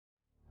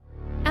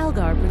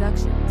Algar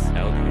Productions.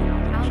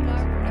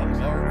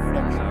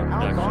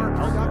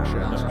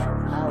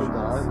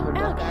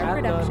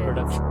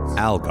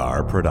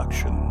 Algar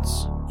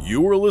Productions.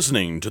 You are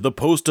listening to the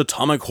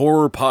Post-Atomic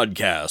Horror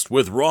Podcast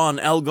with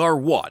Ron Algar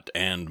Watt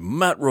and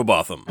Matt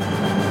Robotham.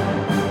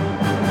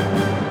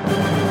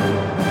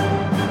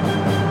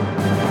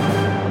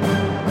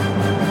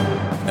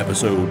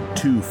 Episode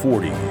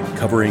 240,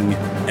 covering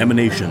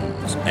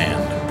Emanations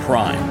and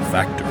Prime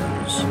Factors.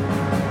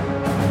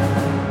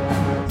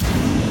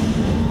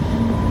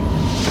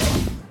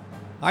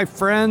 Hi,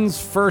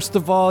 friends. First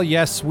of all,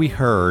 yes, we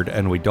heard,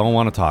 and we don't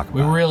want to talk about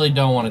We really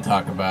don't want to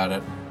talk about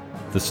it.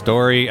 the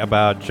story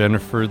about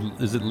Jennifer.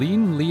 Is it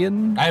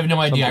Leon? I have no idea.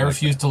 I Something like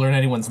refuse to learn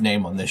anyone's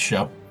name on this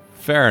show.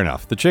 Fair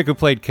enough. The chick who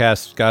played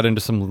Cass got into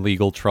some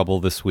legal trouble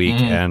this week,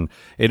 and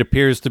it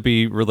appears to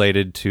be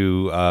related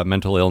to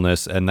mental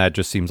illness, and that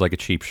just seems like a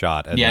cheap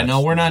shot. And Yeah, no,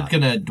 that's we're not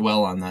going to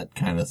dwell on that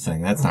kind of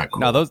thing. That's not cool.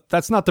 No,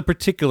 that's not the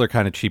particular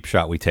kind of cheap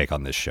shot we take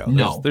on this show.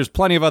 No. There's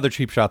plenty of other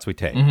cheap shots we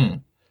take.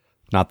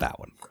 Not that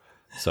one.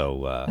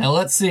 So, Now,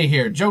 let's see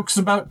here. Jokes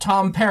about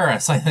Tom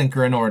Paris, I think,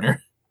 are in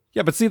order.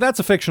 yeah, but see, that's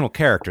a fictional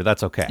character.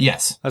 That's okay.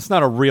 Yes. That's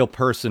not a real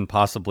person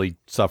possibly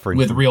suffering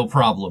With from, real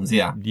problems,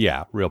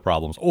 yeah. real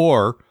problems.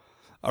 Or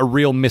a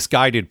real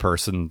misguided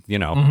person,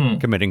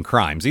 committing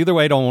crimes. Either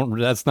way,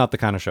 that's not the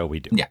kind of show we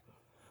do. Yeah.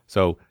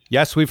 So,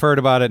 yes, we've heard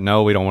about it.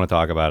 No, we don't want to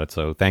talk about it.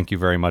 So, thank you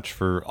very much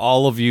for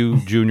all of you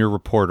junior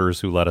reporters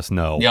who let us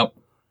know. Yep.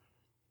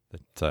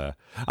 That,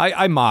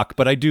 I mock,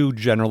 but I do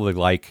generally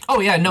like...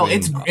 Oh, yeah, no,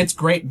 it's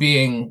great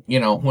being,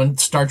 when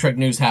Star Trek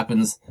news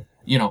happens,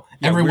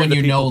 everyone we're the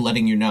you know people.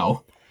 letting you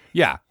know.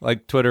 Yeah,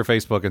 like Twitter,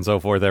 Facebook, and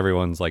so forth.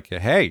 Everyone's like,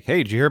 hey,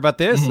 did you hear about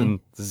this? And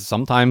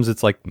sometimes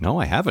it's like, no,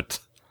 I haven't.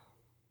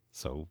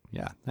 So,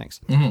 yeah, thanks.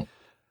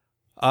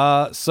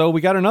 So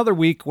we got another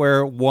week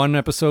where one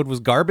episode was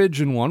garbage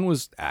and one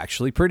was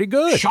actually pretty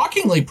good.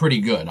 Shockingly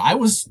pretty good. I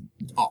was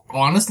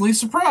honestly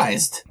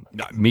surprised.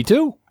 Me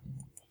too.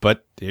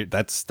 But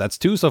that's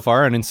two so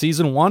far. And in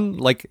season one,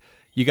 like,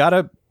 you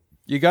gotta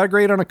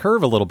grade on a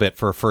curve a little bit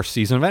for a first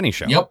season of any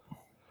show. Yep.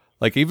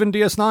 Like, even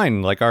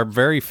DS9, like our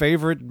very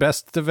favorite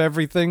best of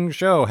everything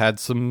show, had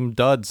some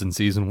duds in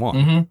season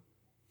one.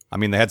 I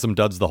mean, they had some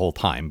duds the whole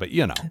time, but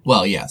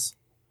Well, yes.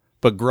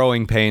 But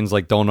growing pains,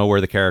 like, don't know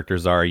where the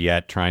characters are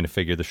yet, trying to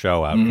figure the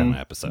show out kind of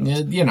episodes.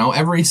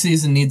 Every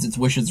season needs its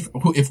wishes,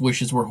 if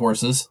wishes were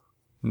horses.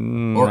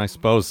 I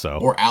suppose so.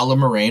 Or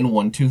Alamarain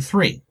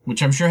 123,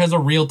 which I'm sure has a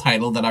real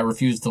title that I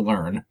refuse to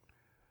learn.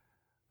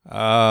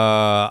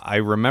 I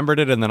remembered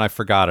it and then I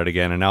forgot it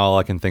again, and now all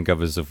I can think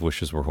of is if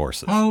wishes were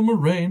horses.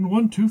 Alamarain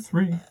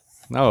 123.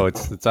 No,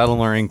 it's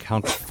Alamarain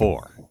count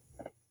 4.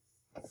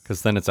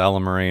 Because then it's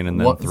Alamarain and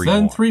then 3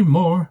 then more. 3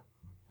 more.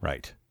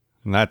 Right.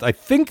 And I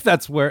think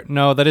that's where...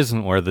 No, that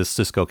isn't where the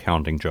Cisco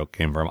counting joke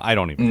came from. I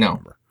don't even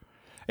remember.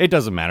 It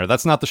doesn't matter.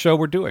 That's not the show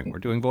we're doing. We're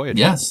doing Voyager.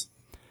 Yes.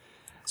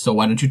 So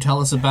why don't you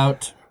tell us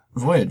about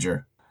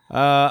Voyager?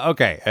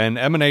 Okay, and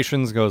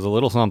Emanations goes a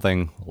little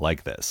something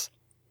like this.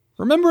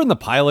 Remember in the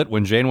pilot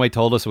when Janeway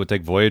told us it would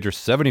take Voyager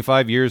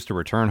 75 years to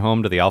return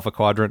home to the Alpha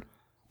Quadrant?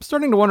 I'm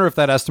starting to wonder if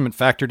that estimate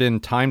factored in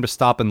time to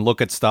stop and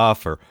look at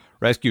stuff or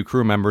rescue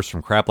crew members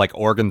from crap like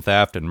organ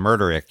theft and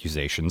murder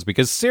accusations,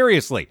 because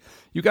seriously,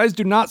 you guys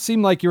do not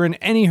seem like you're in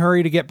any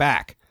hurry to get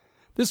back.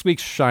 This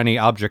week's shiny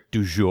object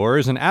du jour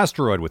is an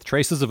asteroid with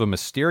traces of a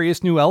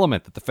mysterious new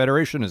element that the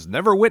Federation has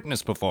never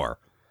witnessed before.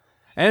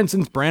 And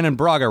since Brandon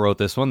Braga wrote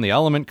this one, the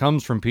element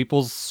comes from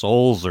people's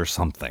souls or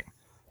something.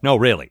 No,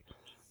 really.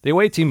 The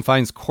away team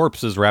finds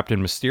corpses wrapped in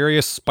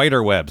mysterious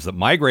spider webs that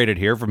migrated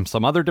here from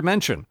some other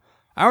dimension.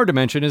 Our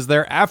dimension is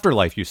their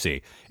afterlife, you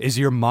see. Is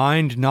your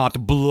mind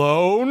not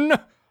blown?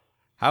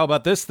 How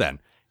about this, then?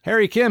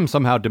 Harry Kim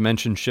somehow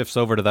dimension shifts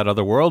over to that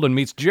other world and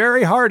meets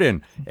Jerry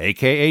Hardin,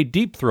 a.k.a.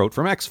 Deep Throat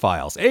from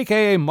X-Files,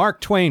 a.k.a.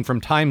 Mark Twain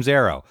from Time's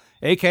Arrow,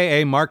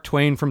 a.k.a. Mark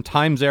Twain from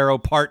Time's Arrow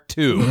Part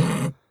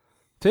 2.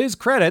 To his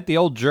credit, the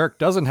old jerk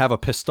doesn't have a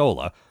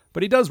pistola,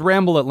 but he does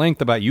ramble at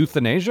length about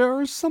euthanasia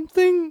or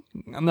something?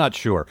 I'm not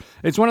sure.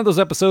 It's one of those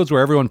episodes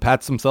where everyone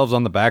pats themselves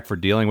on the back for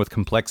dealing with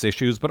complex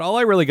issues, but all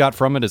I really got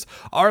from it is,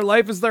 our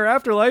life is their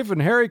afterlife,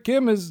 and Harry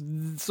Kim is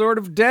sort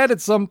of dead at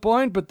some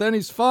point, but then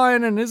he's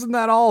fine, and isn't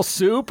that all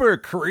super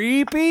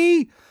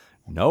creepy?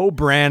 No,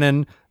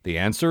 Brannon. The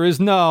answer is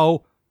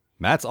no.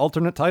 Matt's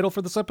alternate title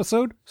for this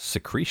episode?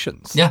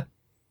 Secretions. Yeah.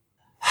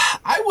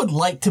 I would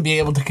like to be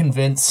able to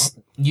convince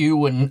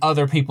you and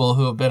other people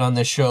who have been on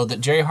this show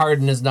that Jerry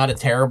Hardin is not a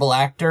terrible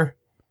actor.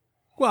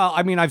 Well,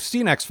 I mean, I've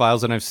seen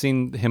X-Files and I've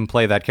seen him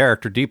play that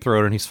character, Deep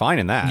Throat, and he's fine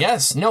in that.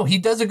 Yes, no, he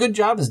does a good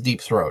job as Deep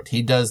Throat.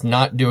 He does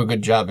not do a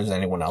good job as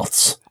anyone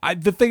else.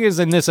 The thing is,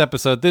 in this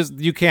episode,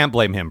 you can't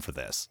blame him for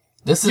this.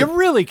 You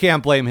really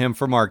can't blame him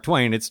for Mark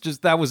Twain. It's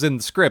just that was in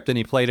the script and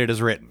he played it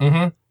as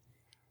written.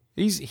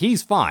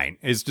 He's fine.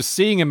 It's just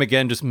seeing him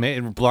again just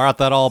brought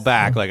that all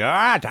back. Like,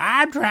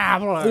 time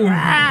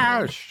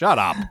traveler. Shut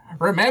up.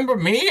 Remember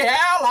me, Al?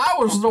 I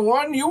was the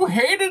one you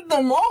hated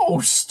the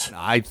most.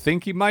 I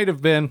think he might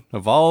have been.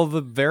 Of all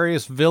the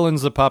various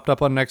villains that popped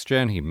up on Next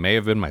Gen, he may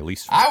have been my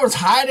least favorite. I was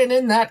hiding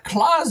in that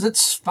closet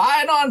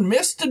spying on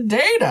Mr.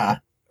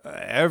 Data.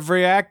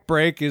 Every act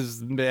break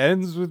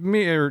ends with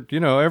me, or,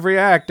 every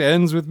act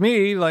ends with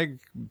me, like,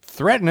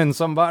 threatening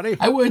somebody.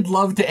 I would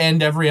love to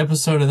end every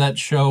episode of that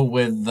show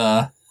with,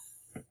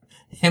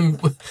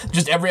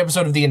 just every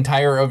episode of the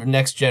entire of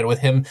Next Gen with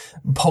him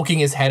poking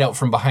his head out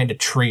from behind a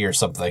tree or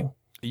something.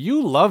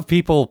 You love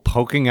people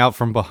poking out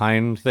from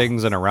behind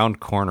things and around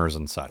corners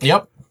and such.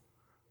 Yep.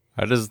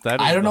 That is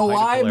I don't know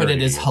why, but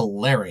it is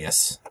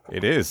hilarious. Hilarious.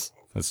 It is.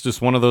 It's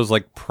just one of those,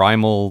 like,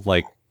 primal,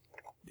 like,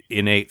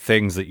 innate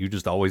things that you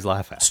just always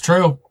laugh at. It's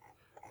true.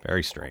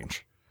 Very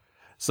strange.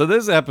 So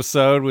this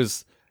episode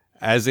was,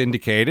 as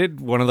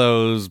indicated, one of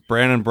those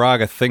Brandon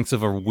Braga thinks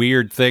of a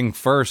weird thing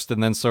first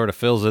and then sort of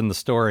fills in the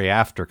story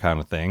after kind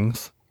of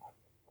things.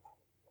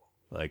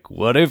 Like,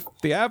 what if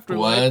the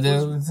afterlife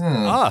was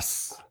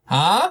us?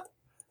 Huh?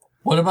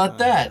 What about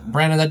that?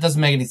 Brandon, that doesn't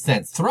make any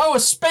sense. Throw a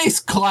space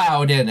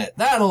cloud in it.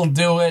 That'll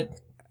do it.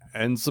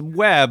 And some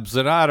webs,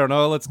 and I don't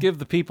know, let's give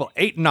the people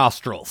 8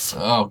 nostrils.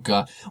 Oh,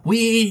 God.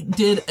 We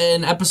did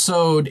an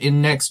episode in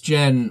Next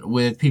Gen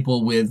with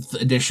people with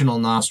additional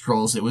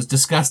nostrils. It was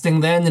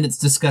disgusting then, and it's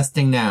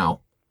disgusting now.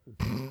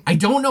 I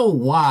don't know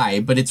why,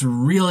 but it's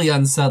really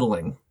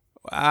unsettling.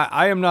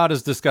 I am not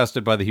as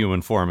disgusted by the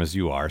human form as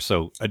you are,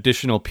 so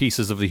additional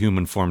pieces of the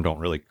human form don't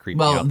really creep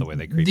me out the way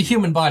they creep the me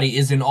human out. body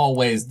is in all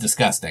ways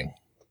disgusting.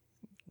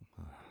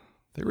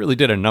 They really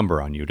did a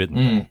number on you, didn't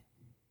they?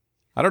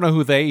 I don't know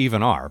who they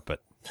even are,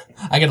 but...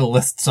 I got a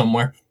list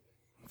somewhere.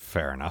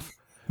 Fair enough.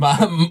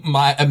 My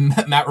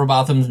Matt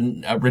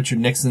Robotham's Richard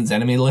Nixon's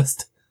enemy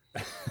list.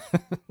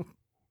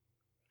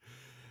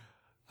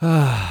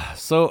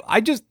 So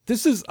I'm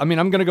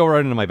going to go right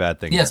into my bad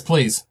thing. Yes,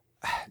 please.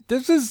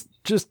 This is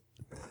just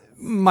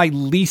my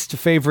least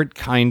favorite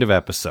kind of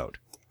episode.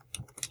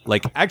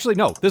 Like, actually,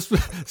 no,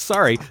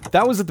 sorry,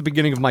 that was at the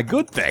beginning of my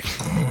good thing.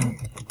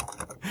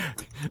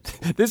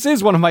 This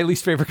is one of my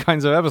least favorite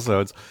kinds of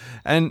episodes.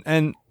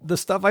 And the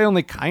stuff I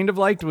only kind of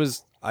liked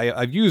was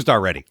I've used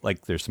already.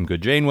 Like, there's some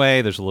good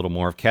Janeway, there's a little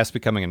more of Cass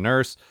becoming a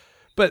nurse.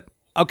 But,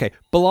 okay,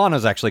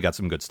 B'Elanna's actually got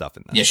some good stuff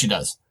in this. Yes, she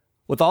does.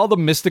 With all the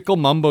mystical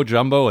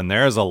mumbo-jumbo, and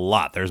there's a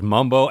lot. There's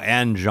mumbo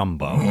and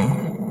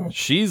jumbo.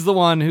 She's the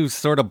one who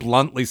sort of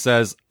bluntly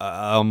says,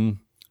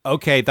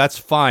 okay, that's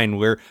fine.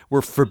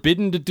 We're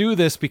forbidden to do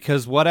this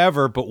because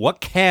whatever, but what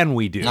can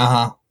we do?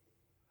 Uh-huh.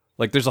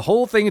 Like, there's a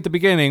whole thing at the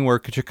beginning where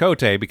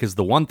Chakotay, because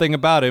the one thing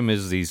about him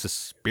is he's a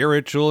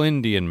spiritual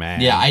Indian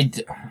man. Yeah,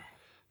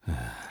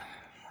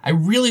 I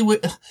really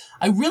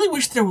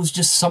wish there was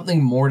just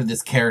something more to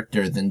this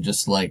character than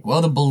just like,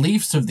 well, the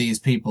beliefs of these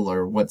people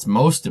are what's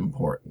most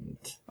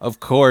important. Of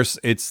course,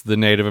 it's the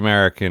Native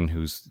American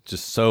who's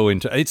just so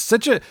into it's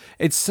such a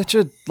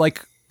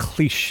like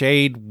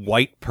cliched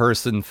white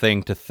person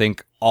thing to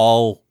think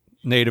all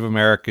Native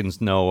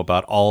Americans know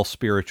about all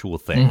spiritual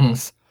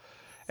things.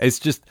 It's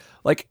just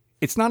like,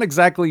 it's not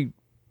exactly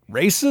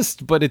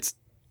racist, but it's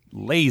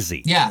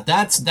lazy. Yeah,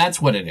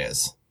 that's what it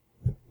is.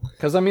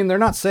 Because, I mean, they're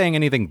not saying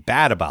anything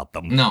bad about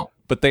them. No.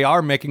 But they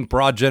are making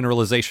broad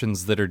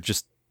generalizations that are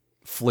just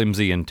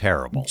flimsy and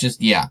terrible. Just,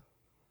 yeah.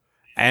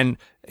 And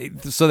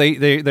so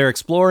they're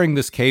exploring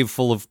this cave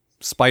full of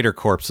spider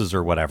corpses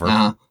or whatever.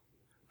 Uh-huh.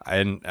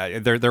 And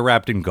they're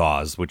wrapped in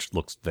gauze, which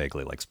looks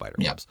vaguely like spider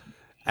Yep. webs.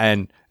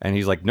 And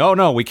he's like,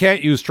 no, we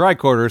can't use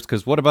tricorders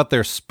because what about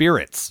their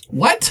spirits?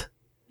 What?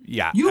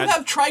 Yeah. You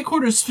have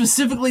tricorders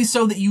specifically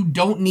so that you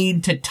don't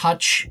need to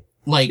touch,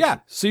 like... Yeah,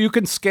 so you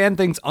can scan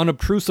things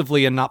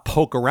unobtrusively and not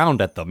poke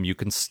around at them. You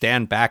can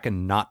stand back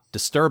and not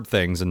disturb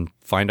things and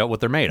find out what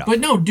they're made of. But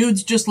no,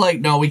 dude's just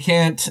like, no, we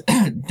can't.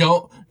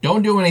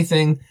 don't do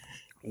anything.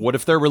 What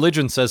if their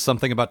religion says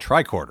something about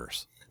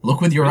tricorders?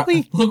 Look with your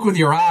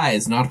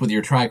eyes, not with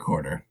your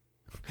tricorder.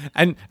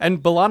 And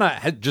B'Elanna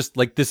had just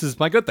like, this is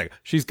my good thing.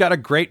 She's got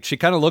she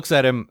kind of looks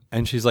at him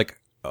and she's like,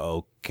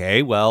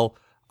 okay, well,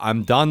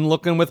 I'm done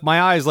looking with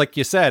my eyes. Like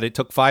you said, it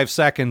took 5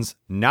 seconds.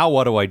 Now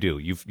what do I do?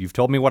 You've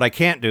told me what I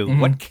can't do.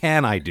 What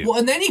can I do? Well,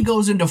 and then he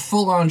goes into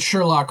full-on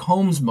Sherlock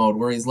Holmes mode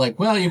where he's like,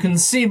 well, you can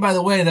see by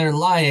the way they're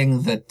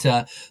lying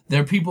that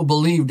their people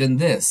believed in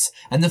this.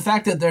 And the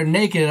fact that they're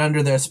naked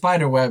under their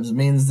spider webs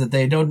means that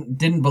they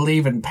didn't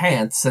believe in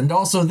pants. And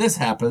also this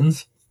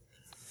happens.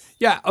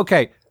 Yeah,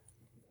 okay.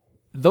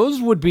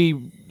 Those would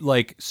be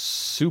like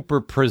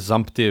super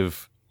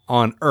presumptive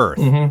on Earth,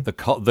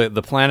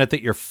 the planet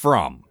that you're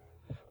from.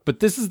 But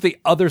this is the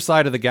other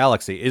side of the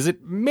galaxy. Is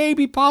it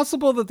maybe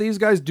possible that these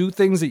guys do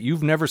things that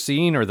you've never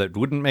seen or that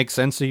wouldn't make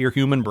sense to your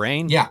human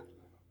brain? Yeah.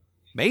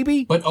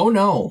 Maybe? But oh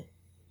no.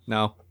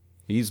 No.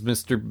 He's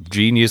Mr.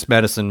 Genius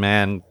Medicine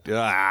Man.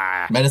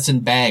 Ah.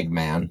 Medicine bag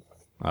man.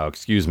 Oh,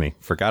 excuse me.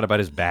 Forgot about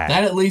his bag.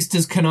 That at least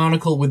is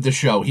canonical with the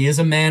show. He is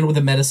a man with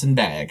a medicine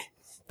bag.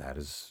 That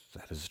is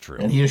true.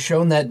 And he has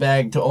shown that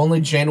bag to only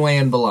Janeway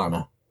and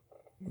B'Elanna.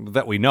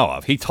 that we know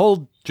of. He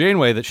told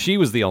Janeway that she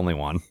was the only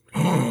one.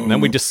 And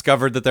then we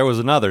discovered that there was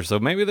another, so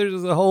maybe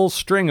there's a whole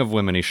string of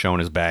women he's shown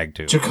his bag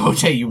to.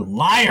 Chakotay, you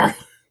liar!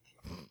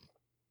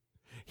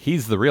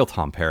 He's the real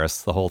Tom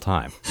Paris the whole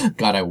time.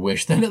 God, I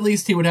wish. Then at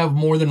least he would have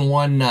more than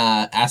one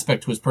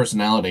aspect to his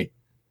personality.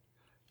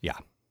 Yeah.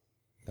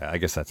 I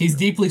guess that's He's true.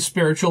 deeply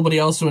spiritual, but he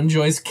also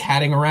enjoys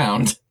catting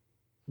around.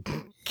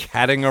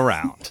 Catting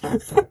around.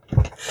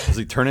 Does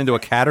he turn into a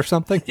cat or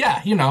something? Yeah,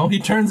 he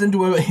turns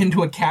into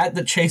a cat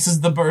that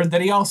chases the bird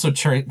that he also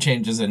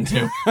changes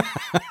into.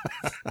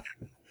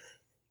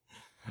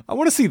 I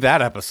want to see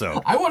that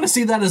episode. I want to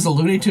see that as a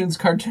Looney Tunes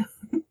cartoon.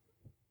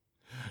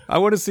 I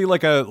want to see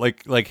like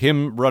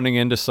him running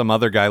into some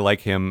other guy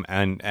like him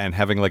and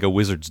having like a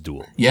wizard's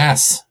duel.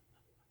 Yes.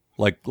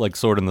 Like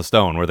Sword in the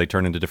Stone, where they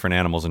turn into different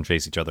animals and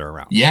chase each other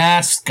around.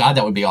 Yes. God,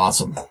 that would be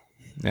awesome.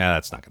 Yeah,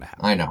 that's not going to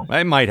happen. I know.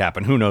 It might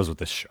happen. Who knows with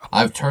this show?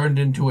 I've turned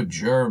into a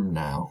germ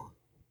now.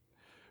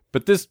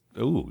 But this...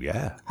 Ooh,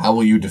 yeah. How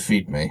will you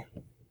defeat me?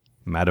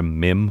 Madam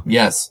Mim.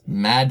 Yes.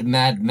 Madam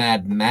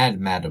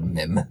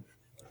Mim.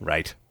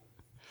 Right.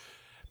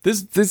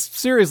 This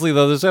seriously,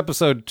 though, this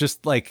episode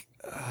just, like...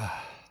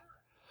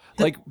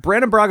 Like,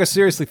 Brandon Braga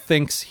seriously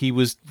thinks he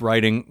was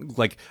writing,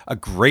 like, a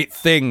great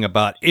thing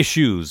about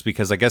issues,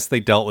 because I guess they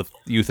dealt with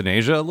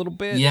euthanasia a little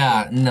bit.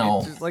 Yeah,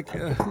 no. It's like,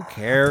 who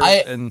cares?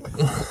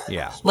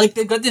 Yeah. Like,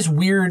 they've got this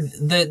weird...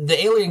 The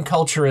alien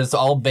culture is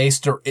all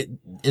based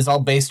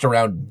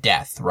around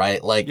death,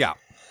 right? Like, Yeah.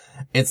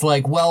 It's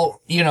like,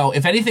 well,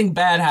 if anything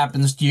bad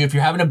happens to you, if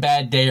you're having a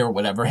bad day or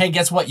whatever, hey,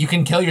 guess what? You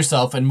can kill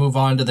yourself and move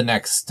on to the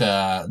next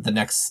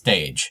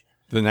stage.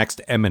 The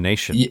next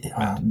emanation.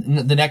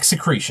 The next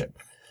secretion.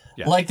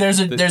 Yeah. Like, there's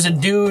a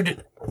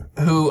dude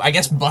who, I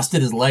guess,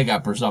 busted his leg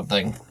up or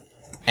something.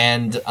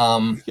 And,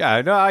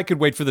 Yeah, no, I could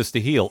wait for this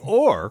to heal.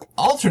 Or...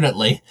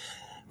 alternately,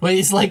 but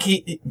he's like,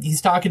 he's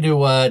talking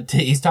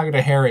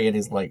to Harry, and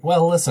he's like,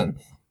 well, listen,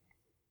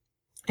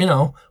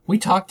 we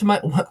talked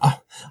to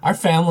our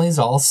families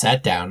all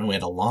sat down, and we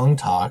had a long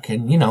talk,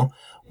 and,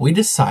 we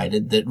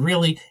decided that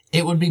really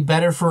it would be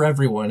better for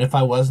everyone if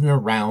I wasn't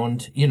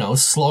around,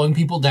 slowing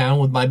people down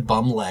with my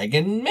bum leg,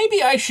 and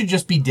maybe I should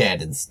just be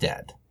dead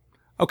instead.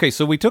 Okay,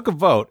 so we took a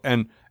vote,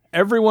 and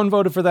everyone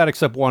voted for that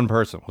except one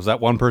person. Was that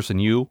one person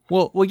you?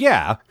 Well,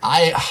 yeah.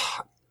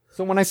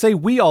 So when I say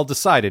we all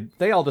decided,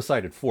 they all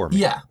decided for me.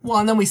 Yeah. Well,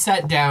 and then we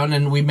sat down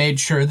and we made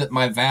sure that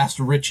my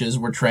vast riches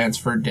were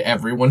transferred to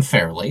everyone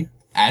fairly,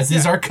 as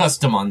is our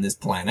custom on this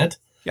planet.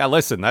 Yeah,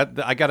 listen,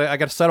 I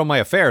gotta settle my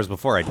affairs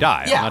before I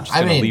die. Yeah, I'm not just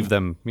gonna leave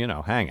them,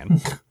 hanging.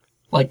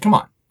 Like, come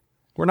on.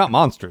 We're not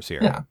monsters here.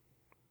 Yeah.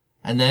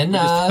 And then, we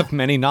just have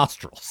many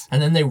nostrils.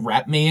 And then they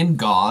wrap me in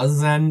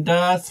gauze and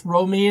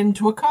throw me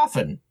into a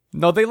coffin.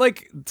 No, they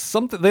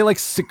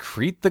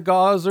secrete the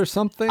gauze or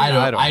something.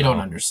 I don't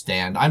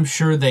understand. I'm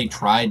sure they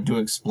tried to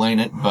explain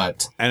it,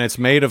 but... And it's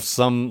made of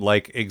some,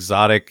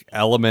 exotic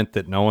element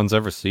that no one's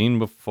ever seen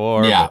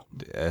before. Yeah.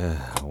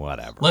 But,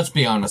 whatever. Let's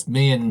be honest.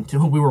 Me and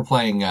we were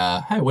playing,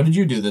 hey, what did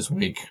you do this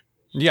week?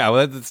 Yeah,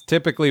 well, that's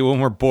typically when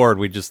we're bored,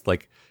 we just,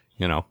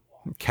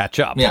 catch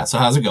up. Yeah, so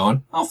how's it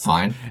going? Oh,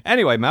 fine.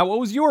 Anyway, Matt, what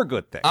was your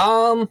good thing?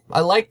 I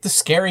like the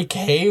scary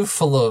cave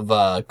full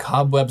of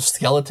cobweb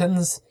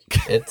skeletons.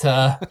 It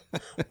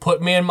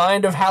put me in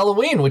mind of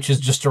Halloween, which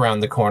is just around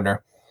the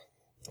corner.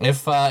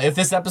 If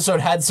this episode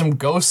had some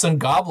ghosts and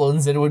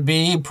goblins, it would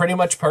be pretty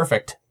much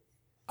perfect.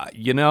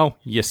 You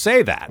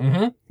say that.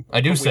 Mm-hmm. I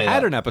do say that. We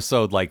had an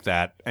episode like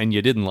that, and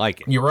you didn't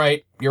like it. You're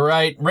right.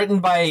 Written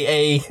by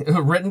a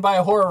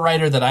horror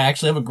writer that I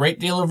actually have a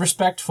great deal of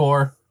respect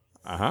for.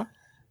 Uh-huh.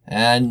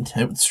 And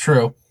it's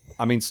true.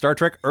 I mean, Star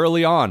Trek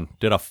early on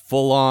did a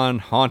full-on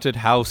haunted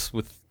house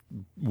with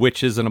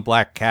witches and a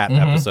black cat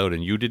episode,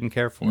 and you didn't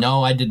care for it.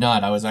 No, I did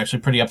not. I was actually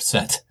pretty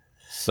upset.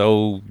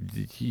 So,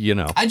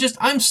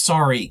 I'm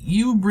sorry.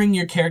 You bring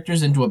your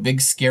characters into a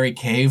big scary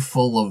cave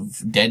full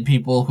of dead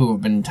people who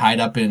have been tied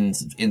up in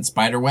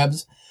spider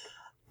webs.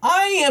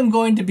 I am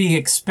going to be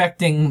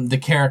expecting the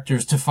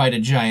characters to fight a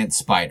giant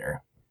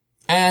spider.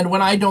 And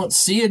when I don't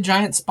see a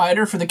giant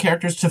spider for the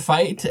characters to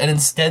fight, and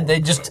instead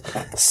they just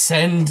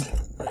send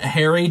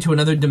Harry to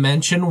another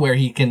dimension where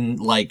he can,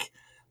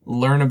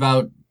 learn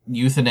about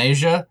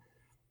euthanasia,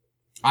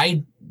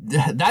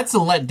 that's a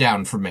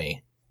letdown for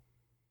me.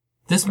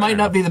 This might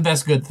not be the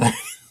best good thing.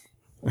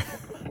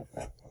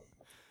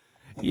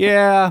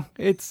 Yeah,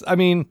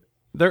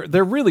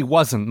 there really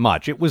wasn't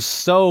much. It was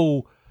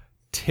so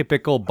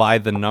typical by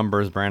the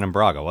numbers Brandon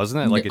Braga,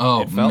 wasn't it? It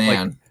felt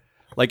man.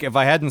 Like if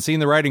I hadn't seen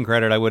the writing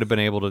credit, I would have been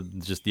able to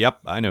just,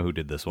 I know who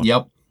did this one.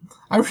 Yep.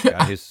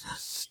 Got his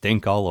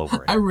stink all over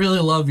it. I really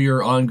love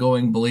your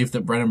ongoing belief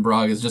that Brandon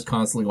Braga is just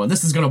constantly going,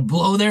 this is going to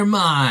blow their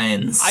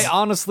minds. I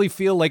honestly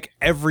feel like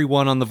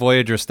everyone on the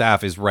Voyager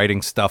staff is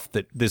writing stuff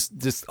that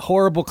this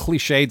horrible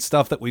cliched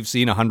stuff that we've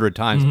seen 100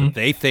 times, but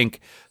they think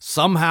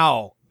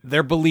somehow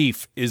their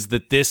belief is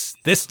that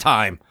this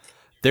time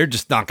they're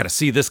just not going to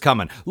see this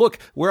coming. Look,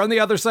 we're on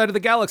the other side of the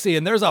galaxy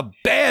and there's a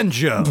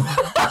banjo.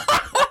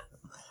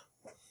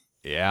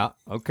 Yeah,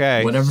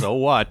 okay. Whatever. So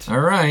what? All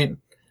right.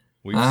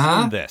 We've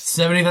seen this.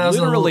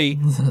 70,000 Literally.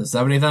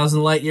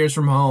 70,000 light years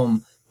from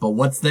home. But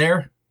what's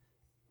there?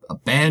 A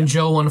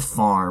banjo on a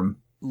farm.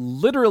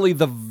 Literally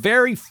the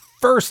very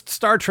first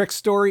Star Trek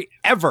story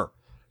ever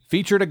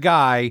featured a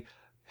guy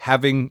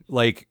having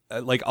like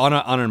on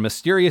a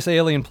mysterious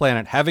alien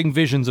planet having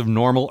visions of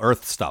normal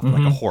Earth stuff,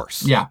 like a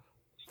horse. Yeah.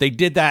 They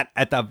did that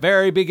at the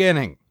very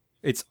beginning.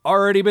 It's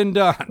already been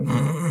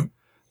done.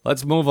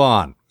 Let's move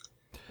on.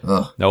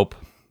 Ugh. Nope.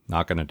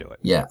 Not going to do it.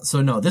 Yeah.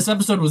 So no, this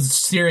episode was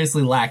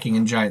seriously lacking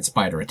in giant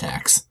spider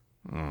attacks.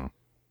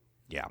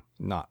 Yeah.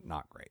 Not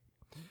great.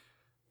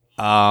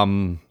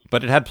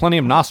 But it had plenty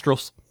of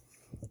nostrils.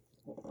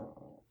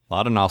 A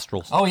lot of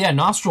nostrils. Oh yeah,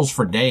 nostrils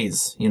for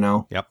days, you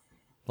know. Yep.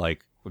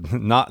 Like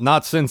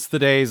not since the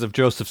days of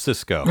Joseph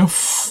Sisko.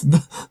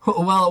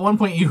 Well, at one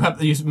point you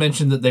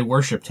mentioned that they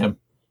worshipped him.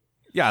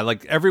 Yeah,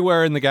 like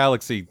everywhere in the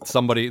galaxy,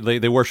 somebody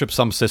they worship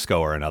some Sisko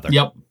or another.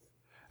 Yep.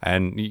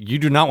 And you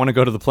do not want to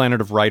go to the planet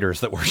of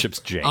writers that worships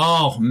Jake.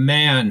 Oh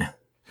man.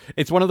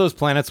 It's one of those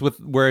planets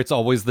where it's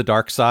always the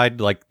dark side.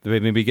 Like they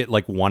maybe get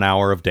like 1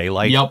 hour of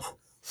daylight. Yep.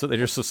 So they're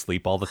just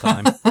asleep all the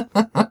time.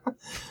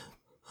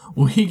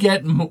 We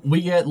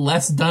get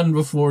less done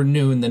before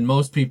noon than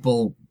most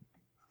people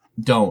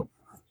don't.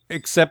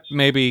 Except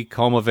maybe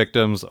coma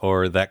victims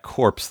or that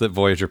corpse that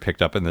Voyager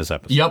picked up in this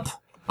episode. Yep.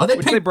 Oh,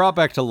 they brought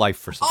back to life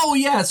for some. Oh,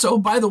 yeah. So,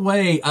 by the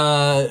way,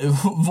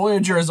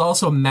 Voyager has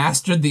also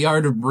mastered the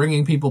art of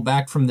bringing people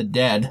back from the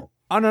dead.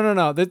 Oh,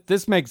 no.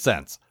 This makes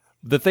sense.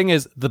 The thing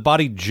is, the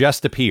body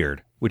just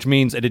appeared, which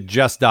means it had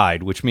just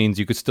died, which means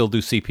you could still do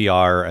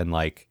CPR and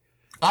like...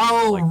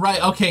 Oh,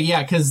 right. Okay,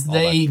 yeah, because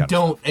they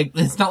don't...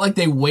 It's not like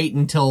they wait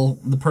until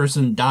the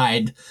person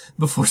died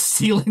before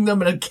sealing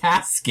them in a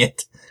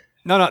casket.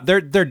 No,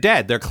 they're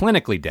dead. They're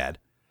clinically dead.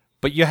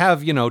 But you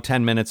have,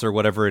 10 minutes or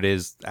whatever it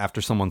is after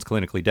someone's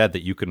clinically dead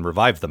that you can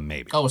revive them,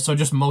 maybe. Oh, so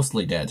just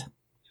mostly dead.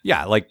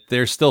 Yeah, like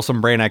there's still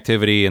some brain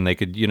activity and they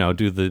could,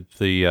 do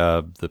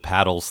the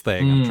paddles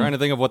thing. I'm trying to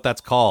think of what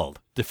that's called.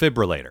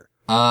 Defibrillator.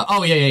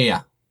 Oh,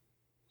 yeah.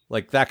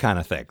 Like that kind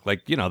of thing.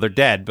 Like, they're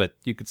dead, but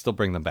you could still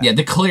bring them back. Yeah,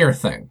 the clear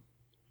thing.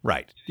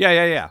 Right.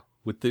 Yeah.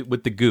 With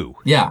the goo.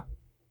 Yeah.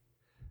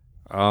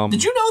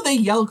 Did you know they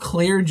yell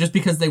clear just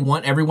because they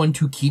want everyone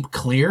to keep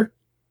clear?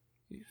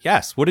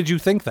 Yes. What did you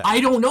think then?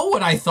 I don't know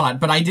what I thought,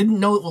 but I didn't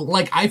know.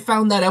 Like, I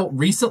found that out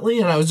recently,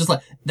 and I was just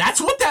like,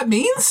 that's what that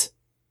means?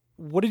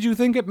 What did you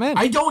think it meant?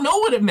 I don't know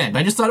what it meant.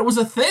 I just thought it was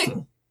a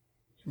thing.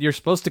 You're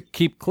supposed to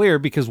keep clear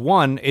because,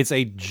 1, it's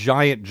a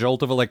giant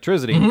jolt of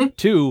electricity. Mm-hmm.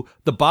 2,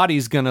 the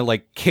body's going to,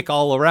 like, kick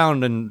all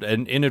around and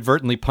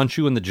inadvertently punch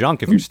you in the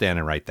junk if you're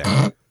standing right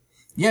there.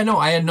 Yeah, no,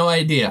 I had no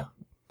idea.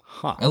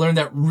 Huh. I learned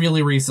that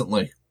really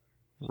recently.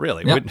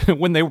 Really? Yep.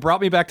 When they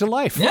brought me back to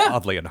life,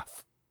 oddly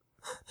enough.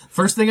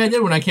 First thing I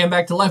did when I came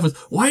back to life was,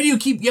 why do you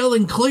keep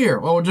yelling clear?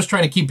 Well, we're just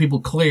trying to keep people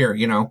clear,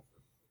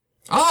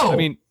 Oh! I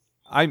mean,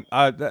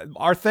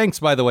 our thanks,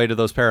 by the way, to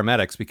those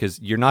paramedics, because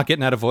you're not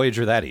getting out of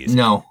Voyager that easy.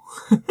 No.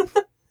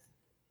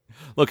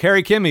 Look,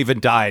 Harry Kim even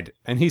died,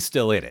 and he's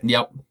still in it.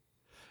 Yep.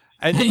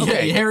 And,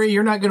 okay. Yeah, Harry,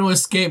 you're not going to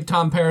escape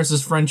Tom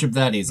Paris's friendship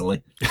that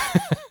easily.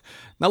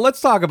 Now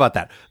let's talk about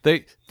that.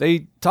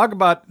 They talk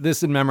about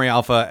this in Memory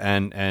Alpha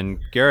and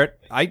Garrett.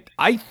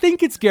 I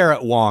think it's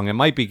Garrett Wong. It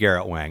might be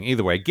Garrett Wang.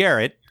 Either way,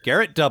 Garrett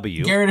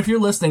W. Garrett, if you're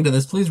listening to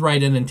this, please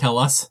write in and tell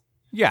us.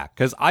 Yeah,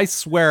 because I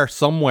swear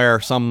somewhere,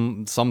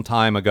 some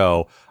time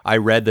ago, I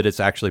read that it's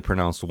actually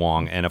pronounced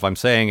Wong, and if I'm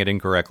saying it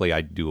incorrectly,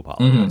 I do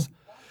apologize.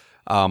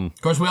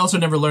 Of course, we also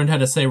never learned how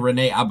to say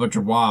Rene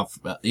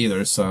Abajoua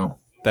either, so...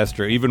 That's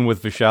true, even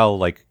with Vishal,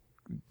 like,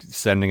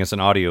 sending us an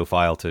audio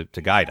file to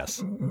guide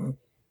us.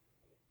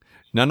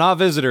 Nana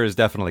Visitor is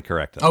definitely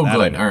correct. Oh,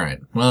 good, all right.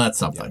 Well, that's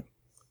something.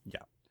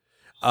 Yeah.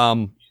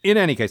 In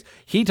any case,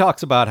 he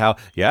talks about how,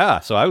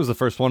 so I was the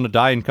first one to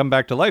die and come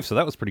back to life, so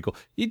that was pretty cool.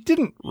 He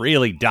didn't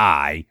really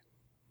die.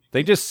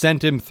 They just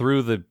sent him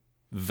through the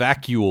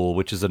vacuole,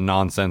 which is a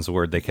nonsense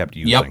word they kept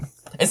using. Yep.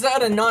 It's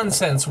not a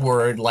nonsense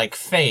word like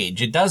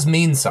phage. It does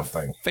mean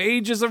something.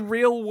 Phage is a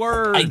real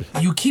word.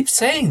 You keep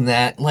saying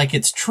that like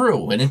it's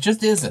true, and it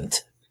just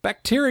isn't.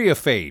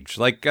 Bacteriophage,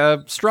 like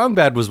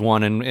Strongbad was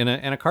one in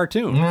a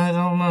cartoon. I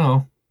don't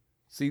know.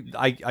 See,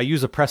 I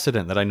use a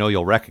precedent that I know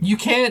you'll recognize. You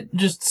can't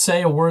just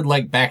say a word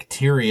like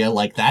bacteria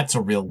like that's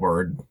a real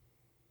word.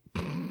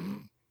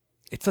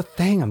 It's a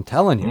thing, I'm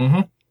telling you.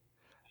 Mm-hmm.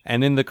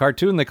 And in the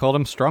cartoon, they called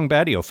him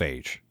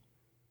Strongbadiophage.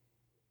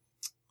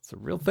 It's a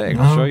real thing.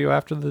 I'll show you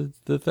after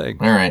the thing.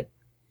 All right.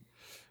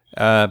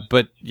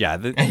 But yeah.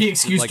 Any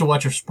excuse to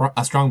watch a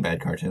Strongbad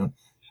cartoon.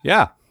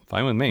 Yeah,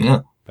 fine with me.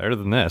 Yeah. Better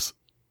than this.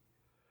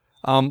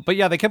 But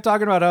yeah, they kept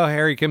talking about how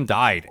Harry Kim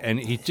died. And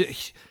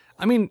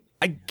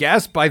I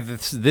guess by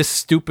this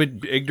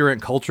stupid,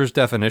 ignorant culture's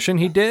definition,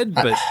 he did.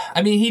 But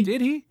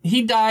did he?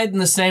 He died in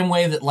the same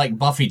way that like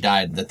Buffy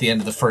died at the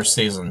end of the first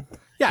season.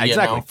 Yeah,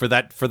 exactly. For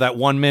that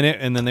 1 minute,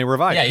 and then they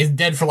revived. Yeah, he's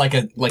dead for like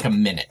a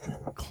minute.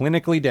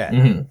 Clinically dead.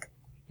 Mm-hmm.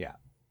 Yeah,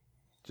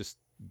 just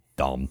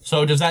dumb.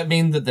 So does that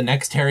mean that the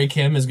next Harry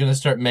Kim is going to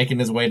start making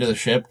his way to the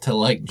ship to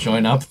like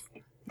join up?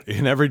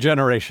 In every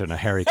generation, a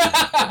Harry Kim.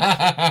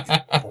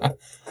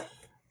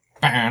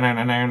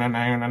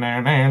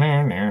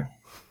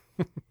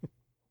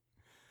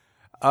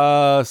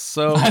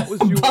 So what was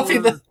your...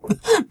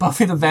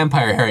 Buffy the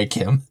Vampire Harry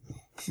Kim.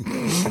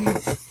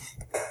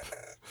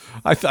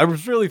 I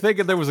was really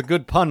thinking there was a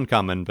good pun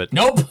coming, but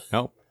Nope.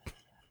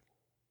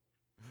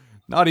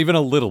 Not even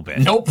a little bit.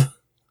 Nope.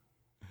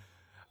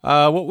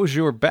 What was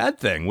your bad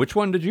thing? Which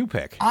one did you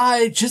pick?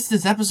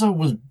 This episode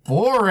was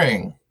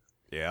boring.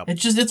 Yeah.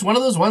 It's one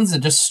of those ones that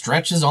just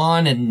stretches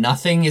on and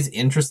nothing is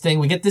interesting.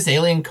 We get this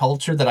alien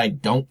culture that I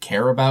don't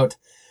care about,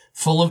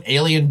 full of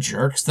alien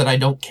jerks that I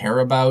don't care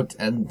about,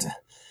 and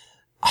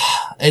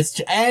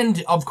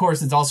of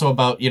course it's also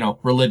about,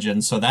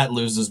 religion, so that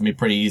loses me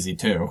pretty easy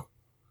too.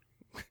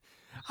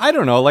 I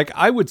don't know,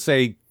 I would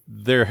say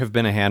there have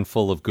been a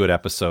handful of good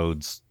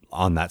episodes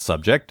on that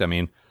subject. I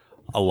mean,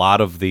 a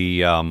lot of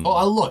the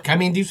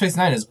Deep Space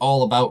Nine is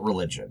all about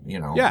religion,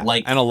 Yeah,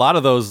 and a lot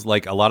of those,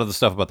 a lot of the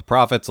stuff about the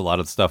prophets, a lot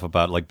of the stuff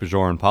about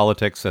Bajoran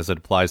politics as it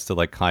applies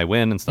to Kai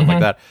Wynn and stuff like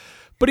that.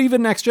 But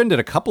even Next Gen did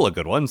a couple of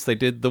good ones. They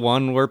did the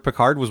one where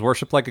Picard was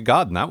worshipped like a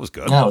god, and that was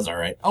good. That was all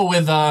right. Oh,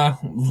 with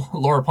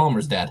Laura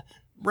Palmer's dad.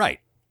 Right.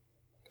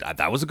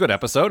 That was a good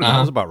episode, and that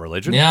was about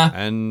religion. Yeah.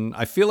 And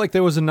I feel like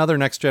there was another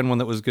Next Gen one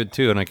that was good,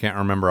 too, and I can't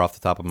remember off the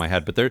top of my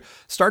head. But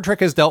Star Trek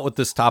has dealt with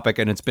this topic,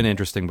 and it's been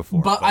interesting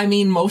before. But I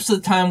mean, most of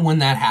the time when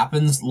that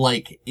happens,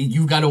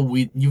 you've got to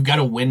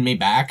win me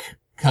back,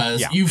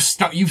 because you've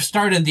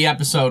started the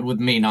episode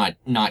with me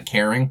not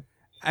caring.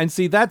 And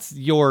see, that's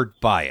your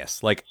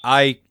bias.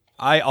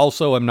 I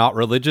also am not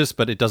religious,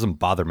 but it doesn't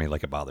bother me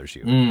like it bothers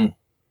you.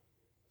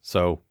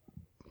 So,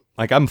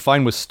 I'm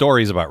fine with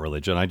stories about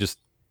religion. I just...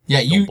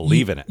 don't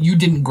believe in it. You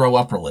didn't grow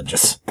up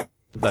religious.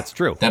 That's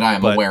true. That I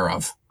am aware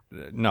of.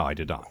 No, I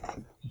did not.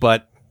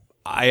 But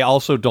I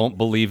also don't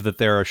believe that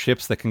there are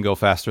ships that can go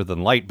faster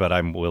than light, but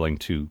I'm willing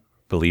to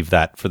believe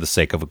that for the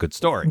sake of a good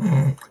story.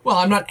 Well,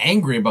 I'm not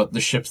angry about the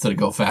ships that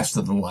go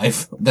faster than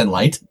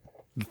light.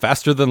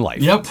 Faster than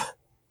light. Yep.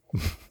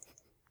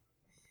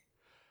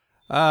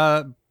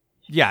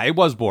 Yeah, it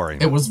was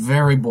boring. It was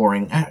very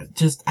boring. I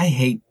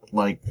hate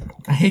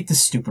the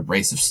stupid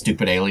race of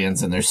stupid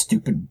aliens and their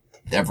stupid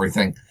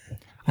everything.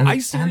 And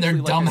their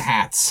dumb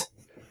hats.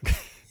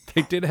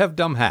 They did have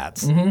dumb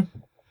hats. Mm-hmm.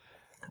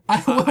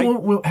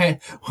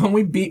 When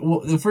we beat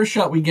the first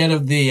shot we get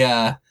of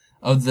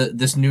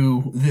this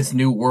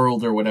new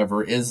world or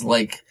whatever is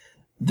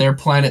their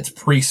planet's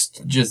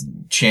priest just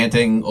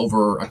chanting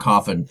over a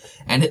coffin,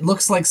 and it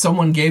looks like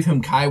someone gave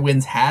him Kai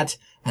Wynn's hat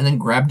and then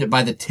grabbed it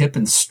by the tip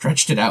and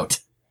stretched it out.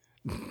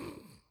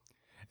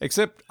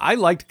 Except I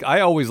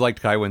always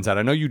liked Kai Wynn's hat.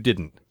 I know you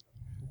didn't.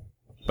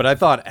 But I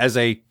thought as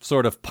a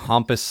sort of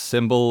pompous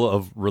symbol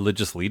of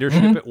religious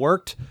leadership, it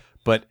worked.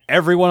 But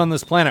everyone on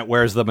this planet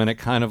wears them, and it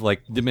kind of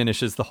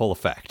diminishes the whole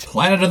effect.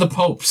 Planet of the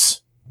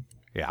Popes.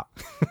 Yeah.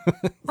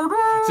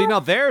 See,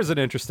 now there's an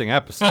interesting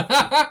episode.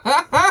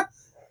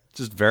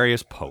 Just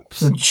various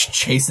popes.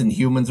 Chasing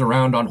humans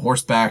around on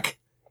horseback.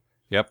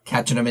 Yep.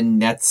 Catching them in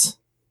nets.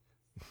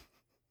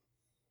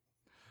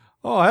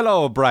 Oh,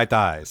 hello, bright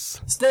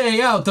eyes.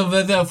 Stay out of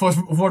the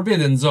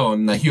forbidden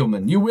zone,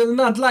 human. You will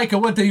not like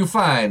what you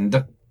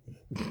find.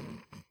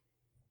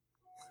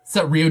 It's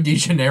that Rio de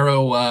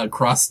Janeiro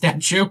cross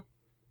statue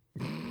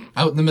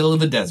out in the middle of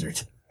the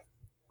desert.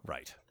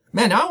 Right.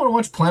 Man, now I want to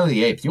watch Planet of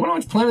the Apes. You want to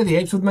watch Planet of the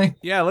Apes with me?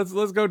 Yeah,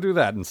 let's go do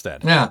that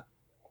instead. Yeah.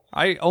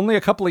 I only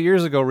a couple of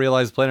years ago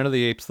realized Planet of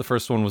the Apes, the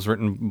first one was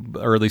written,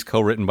 or at least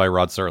co-written by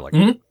Rod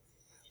Serling.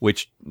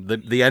 Which,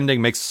 the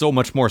ending makes so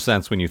much more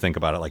sense when you think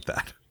about it like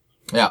that.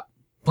 Yeah.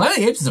 Planet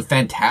of the Apes is a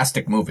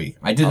fantastic movie.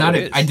 I did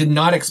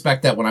not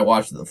expect that when I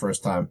watched it the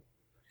first time.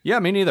 Yeah,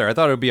 me neither. I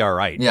thought it would be all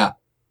right. Yeah.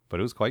 But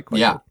it was quite good.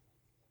 Yeah.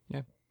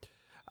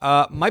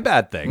 My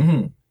bad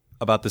thing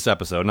about this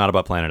episode, not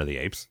about Planet of the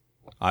Apes.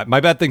 My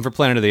bad thing for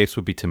Planet of the Apes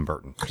would be Tim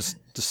Burton. Just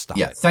stop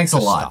it. Yeah, thanks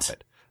just a lot. Stop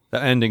it. The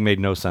ending made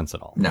no sense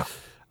at all. No.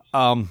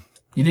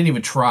 You didn't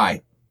even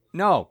try.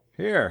 No.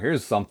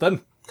 Here's something.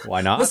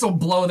 Why not? This will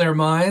blow their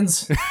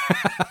minds.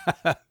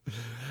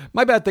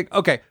 My bad thing.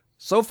 Okay.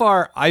 So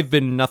far, I've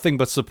been nothing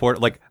but support.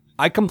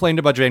 I complained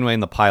about Janeway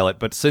in the pilot,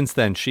 but since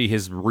then, she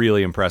has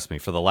really impressed me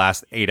for the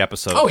last 8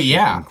 episodes. Oh,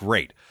 yeah. She's been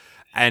great.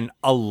 And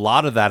a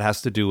lot of that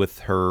has to do with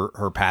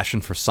her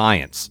passion for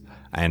science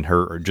and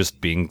her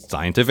just being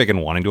scientific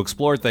and wanting to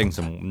explore things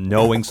and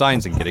knowing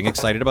science and getting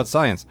excited about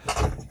science.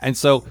 And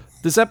so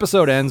this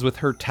episode ends with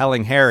her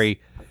telling Harry,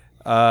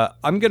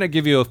 I'm going to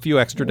give you a few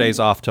extra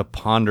days off to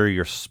ponder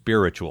your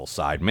spiritual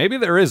side. Maybe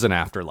there is an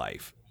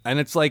afterlife. And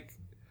it's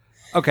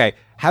okay,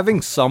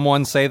 having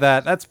someone say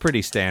that's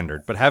pretty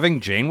standard. But having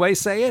Janeway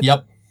say it?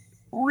 Yep.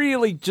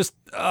 Really just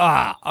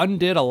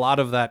undid a lot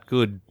of that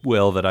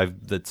goodwill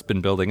that's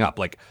been building up.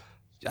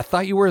 I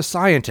thought you were a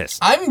scientist.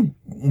 I'm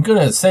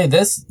gonna say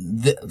this,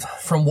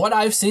 from what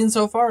I've seen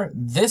so far,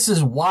 this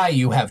is why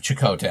you have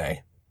Chakotay.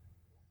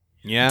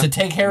 Yeah. To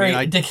take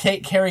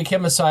Harry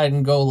Kim aside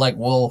and go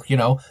well, you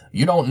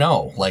don't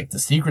know, the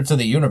secrets of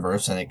the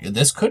universe, and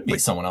this could be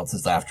someone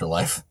else's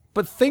afterlife.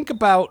 But think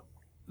about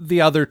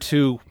the other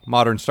 2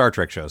 modern Star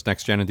Trek shows,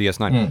 Next Gen and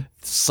DS9.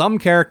 Some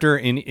character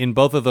in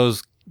both of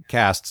those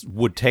casts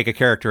would take a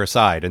character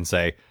aside and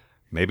say,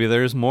 maybe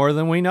there's more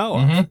than we know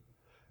of.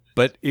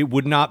 But it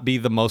would not be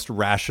the most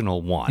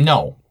rational one.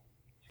 No.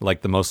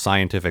 Like the most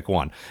scientific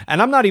one.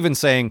 And I'm not even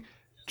saying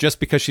just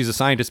because she's a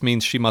scientist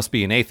means she must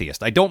be an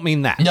atheist. I don't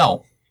mean that.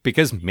 No.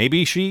 Because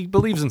maybe she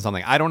believes in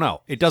something. I don't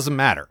know. It doesn't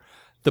matter.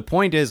 The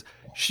point is,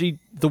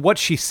 what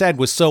she said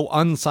was so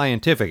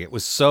unscientific. It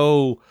was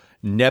so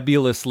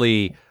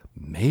nebulously,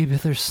 maybe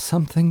there's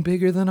something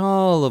bigger than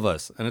all of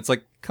us. And it's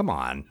like, come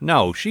on.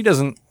 No, she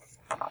doesn't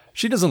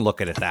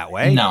look at it that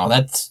way. No,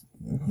 that's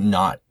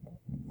not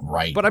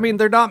right. But I mean,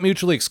 they're not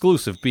mutually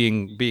exclusive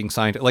being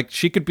scientific. Like,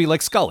 she could be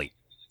like Scully.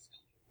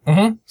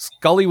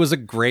 Scully was a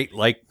great,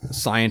 like,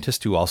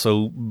 scientist who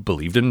also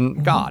believed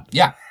in God.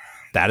 Yeah.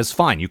 That is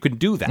fine. You could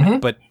do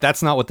that. But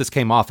that's not what this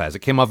came off as. It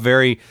came off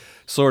very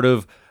sort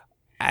of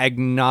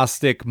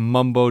agnostic,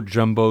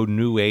 mumbo-jumbo,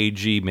 new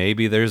agey.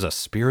 Maybe there's a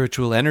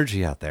spiritual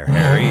energy out there,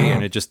 Harry.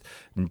 And it just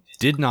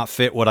did not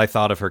fit what I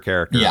thought of her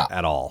character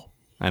at all.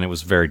 And it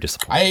was very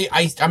disappointing.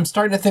 I'm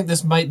starting to think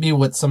this might be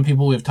what some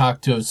people we've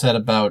talked to have said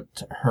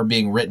about her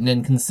being written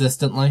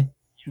inconsistently.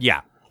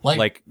 Yeah.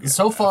 Like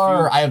so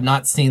far, I have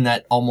not seen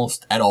that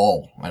almost at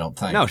all, I don't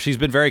think. No, she's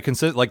been very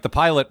consistent. Like, the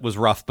pilot was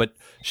rough, but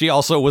she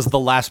also was the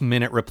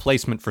last-minute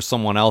replacement for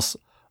someone else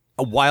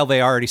while they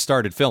already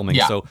started filming.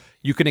 Yeah. So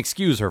you can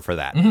excuse her for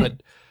that.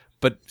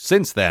 But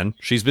since then,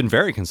 she's been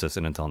very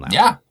consistent until now.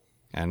 Yeah.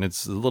 And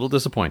it's a little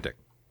disappointing.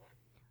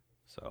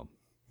 So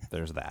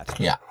there's that.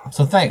 Yeah.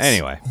 So thanks.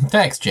 Anyway.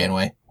 Thanks,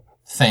 Janeway.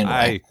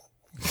 Thanks,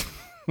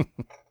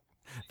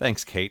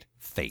 Kate.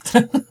 Fate.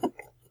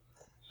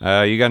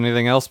 You got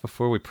anything else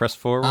before we press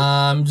forward?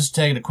 I'm just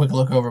taking a quick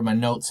look over my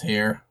notes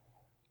here.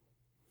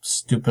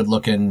 Stupid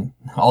looking.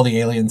 All the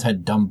aliens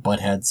had dumb butt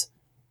heads.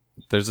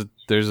 There's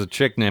a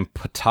chick named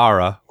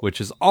Patara, which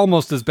is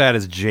almost as bad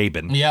as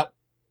Jabin. Yep.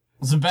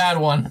 It's a bad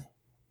one.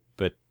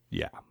 But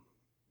yeah.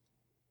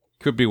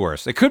 Could be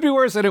worse. It could be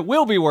worse, and it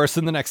will be worse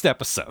in the next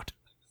episode.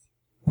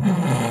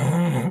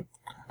 All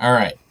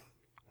right.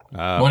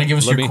 Want to give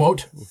us your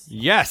quote?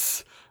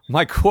 Yes.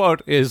 My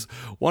quote is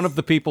one of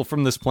the people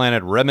from this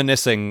planet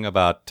reminiscing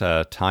about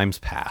times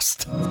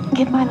past.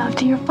 Give my love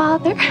to your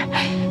father.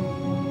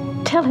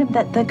 Tell him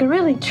that the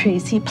gorilla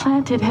trees he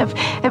planted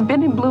have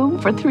been in bloom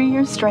for 3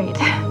 years straight.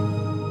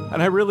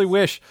 And I really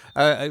wish,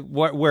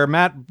 where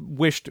Matt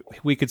wished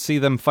we could see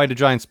them fight a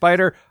giant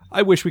spider,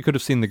 I wish we could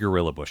have seen the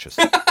gorilla bushes.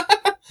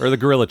 Or the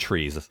gorilla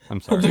trees. I'm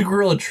sorry. The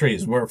gorilla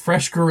trees, where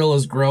fresh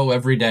gorillas grow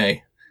every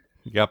day.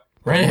 Yep.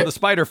 Right. For the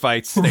spider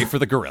fights, stay for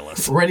the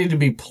gorillas. Ready to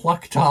be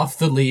plucked off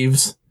the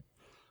leaves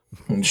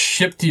and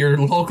shipped to your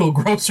local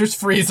grocer's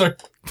freezer.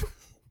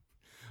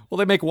 Well,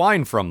 they make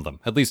wine from them,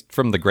 at least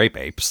from the grape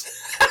apes.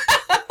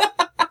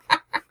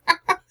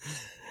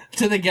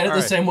 Do they get it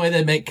the same way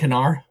they make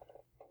Canar?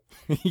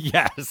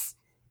 Yes.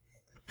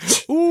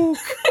 Ooh.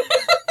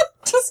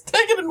 Just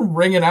take it and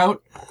wring it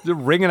out. Just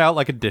wring it out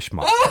like a dish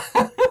mop.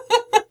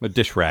 A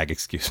dish rag,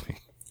 excuse me.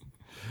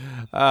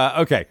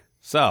 Okay,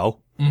 so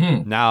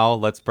now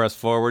let's press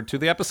forward to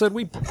the episode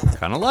we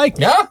kind of like.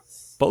 Yeah?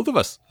 Both of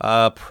us.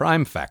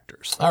 Prime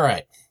Factors. All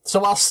right. So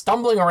while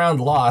stumbling around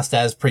Lost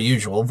as per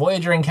usual,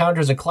 Voyager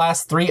encounters a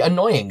Class 3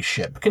 annoying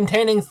ship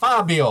containing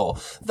Fabio,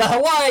 the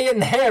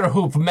Hawaiian hair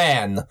hoop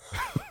man,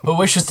 who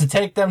wishes to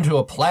take them to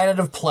a planet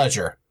of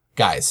pleasure.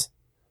 Guys,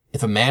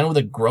 if a man with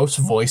a gross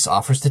voice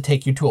offers to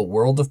take you to a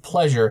world of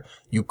pleasure,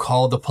 you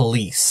call the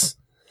police.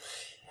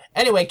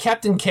 Anyway,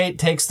 Captain Kate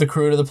takes the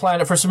crew to the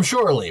planet for some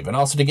shore leave, and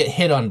also to get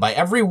hit on by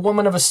every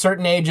woman of a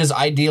certain age's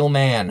ideal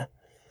man.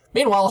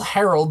 Meanwhile,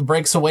 Harold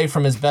breaks away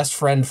from his best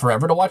friend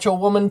forever to watch a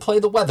woman play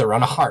the weather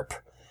on a harp.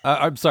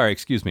 I'm sorry,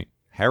 excuse me.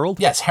 Harold?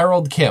 Yes,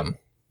 Harold Kim.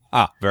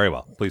 Ah, very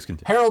well. Please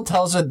continue. Harold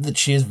tells her that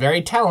she is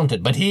very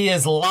talented, but he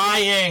is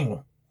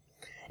lying.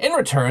 In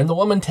return, the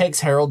woman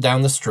takes Harold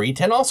down the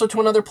street and also to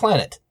another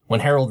planet.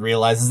 When Harold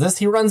realizes this,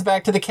 he runs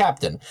back to the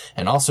captain,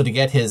 and also to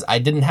get his I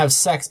didn't have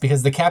sex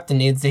because the captain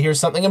needs to hear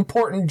something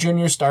important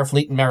Junior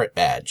Starfleet merit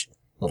badge.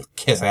 Little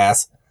kiss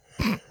ass.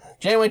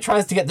 Janeway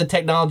tries to get the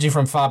technology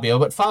from Fabio,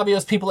 but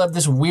Fabio's people have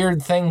this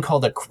weird thing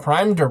called a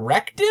crime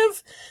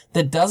directive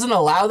that doesn't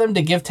allow them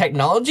to give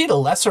technology to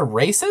lesser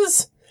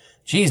races?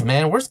 Jeez,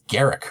 man, where's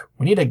Garrick?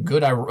 We need a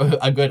good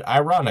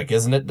ironic,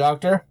 isn't it,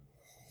 Doctor?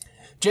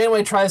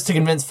 Janeway tries to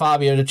convince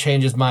Fabio to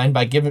change his mind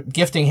by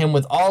gifting him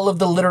with all of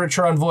the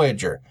literature on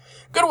Voyager.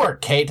 Good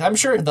work, Kate. I'm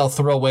sure they'll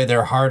throw away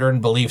their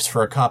hard-earned beliefs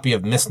for a copy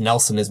of Miss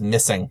Nelson is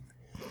Missing.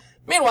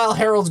 Meanwhile,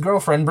 Harold's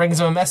girlfriend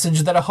brings him a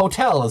message that a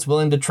hotel is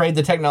willing to trade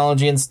the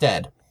technology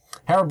instead.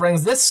 Harold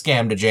brings this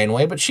scam to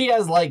Janeway, but she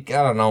has,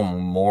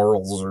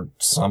 morals or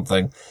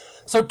something.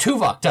 So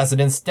Tuvok does it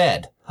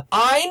instead.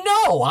 I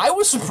know! I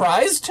was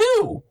surprised,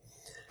 too!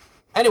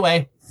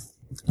 Anyway,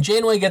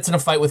 Janeway gets in a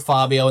fight with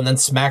Fabio and then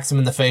smacks him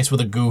in the face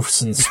with a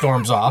goose and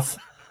storms off.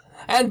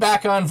 And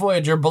back on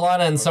Voyager,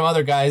 B'Elanna and some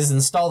other guys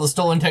install the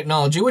stolen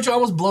technology, which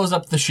almost blows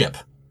up the ship.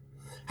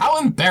 How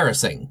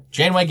embarrassing.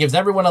 Janeway gives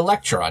everyone a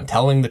lecture on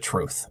telling the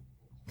truth.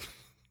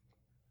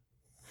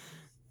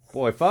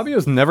 Boy,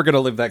 Fabio's never going to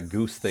live that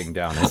goose thing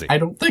down, is he? I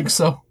don't think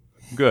so.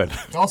 Good.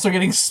 Also,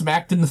 getting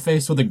smacked in the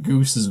face with a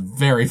goose is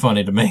very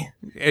funny to me.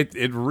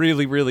 It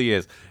really, really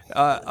is.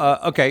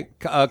 Okay,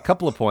 a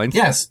couple of points.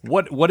 Yes.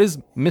 What is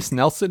Miss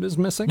Nelson is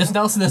missing? Miss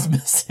Nelson is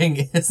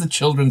missing. It's a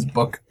children's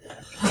book.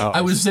 Oh.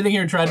 I was sitting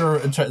here trying to,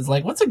 it's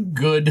like, what's a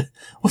good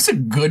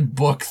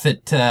book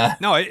that,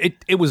 No,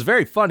 it was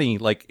very funny,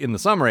 like, in the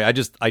summary. I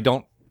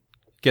don't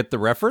get the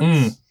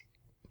reference.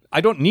 I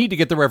don't need to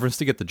get the reference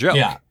to get the joke.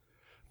 Yeah.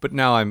 But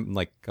now I'm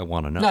like, I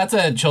want to know. No, that's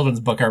a children's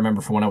book I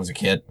remember from when I was a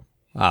kid.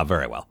 Ah,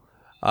 very well.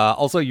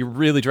 Also, you're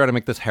really trying to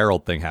make this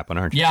Harold thing happen,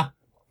 aren't you? Yeah.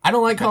 I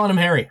don't like calling him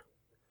Harry.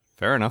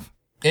 Fair enough.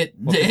 It's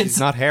he's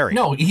not Harry.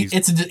 No,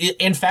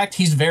 in fact,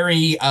 he's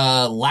very,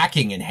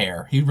 lacking in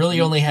hair. He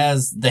really only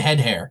has the head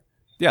hair.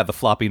 Yeah, the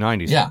floppy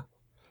 90s. Yeah.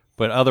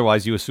 But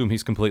otherwise, you assume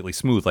he's completely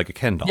smooth, like a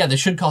Ken doll. Yeah, they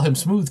should call him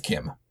Smooth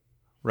Kim.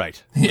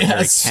 Right.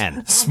 Yes.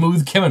 Ken.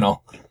 Smooth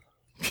Criminal.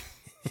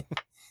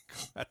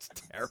 That's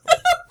terrible.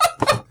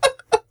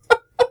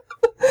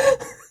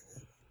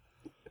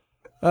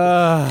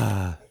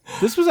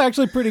 This was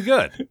actually pretty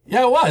good.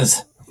 Yeah, it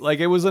was. Like,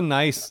 it was a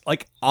nice,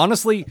 like,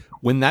 honestly,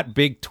 when that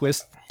big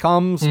twist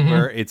comes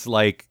where it's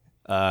like,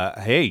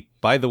 hey,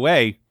 by the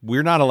way,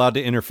 we're not allowed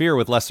to interfere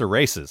with lesser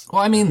races.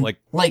 Well, I mean,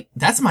 like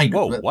that's my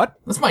Whoa, what?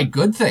 That's my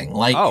good thing.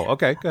 Like, Oh,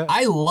 okay. Go ahead.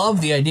 I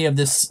love the idea of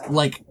this,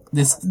 like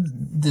this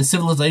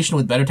civilization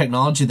with better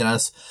technology than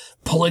us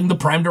pulling the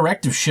Prime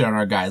Directive shit on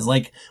our guys.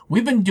 Like,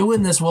 we've been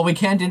doing this while we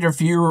can't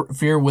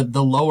interfere with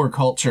the lower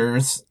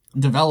culture's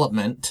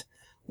development,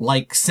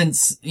 like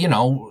since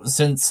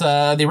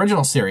the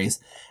original series.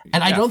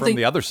 And I don't from think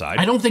the other side.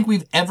 I don't think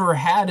we've ever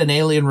had an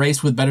alien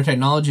race with better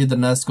technology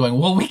than us going,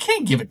 well, we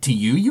can't give it to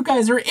you. You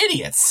guys are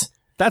idiots.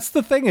 That's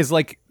the thing is,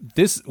 like,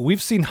 this,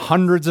 we've seen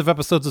hundreds of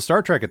episodes of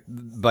Star Trek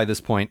by this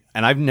point,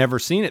 and I've never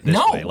seen it this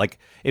way. Like,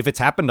 if it's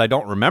happened, I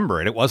don't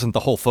remember it. It wasn't the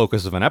whole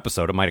focus of an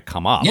episode. It might have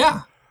come up.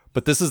 Yeah.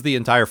 But this is the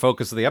entire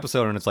focus of the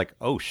episode, and it's like,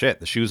 oh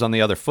shit, the shoe's on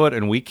the other foot,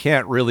 and we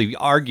can't really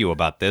argue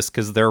about this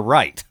because they're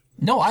right.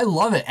 No, I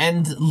love it.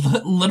 And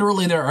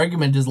literally their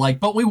argument is like,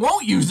 but we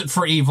won't use it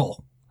for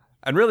evil.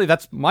 And really,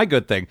 that's my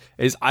good thing,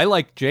 is I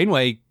like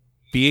Janeway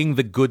being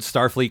the good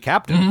Starfleet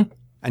captain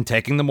and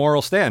taking the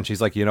moral stand. She's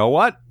like, you know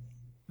what?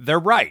 They're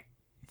right.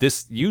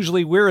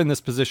 Usually we're in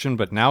this position,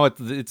 but now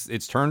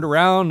it's turned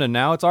around, and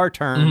now it's our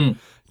turn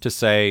to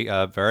say,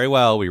 very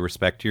well, we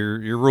respect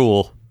your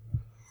rule.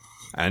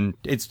 And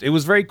it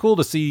was very cool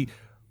to see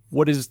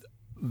what is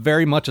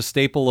very much a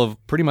staple of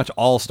pretty much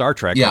all Star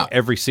Trek. Yeah. Like,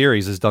 every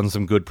series has done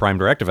some good Prime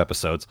Directive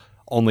episodes,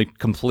 only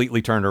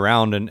completely turned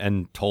around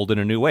and told in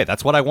a new way.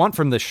 That's what I want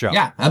from this show.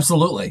 Yeah,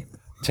 absolutely.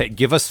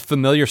 Give us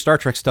familiar Star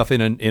Trek stuff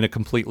in a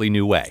completely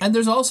new way. And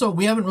there's also,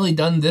 we haven't really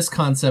done this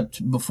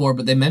concept before,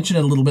 but they mentioned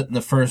it a little bit in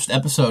the first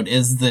episode,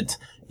 is that,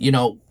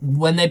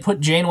 when they put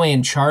Janeway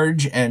in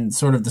charge and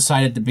sort of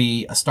decided to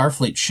be a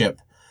Starfleet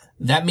ship,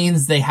 that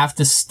means they have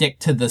to stick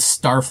to the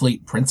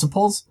Starfleet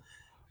principles.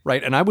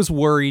 Right. And I was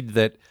worried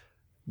that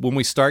when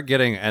we start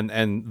getting,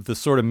 and the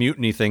sort of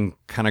mutiny thing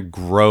kind of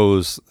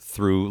grows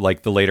through,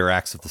 like, the later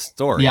acts of the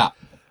story. Yeah.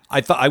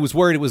 I was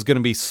worried it was going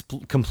to be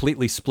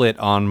completely split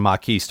on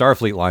Maquis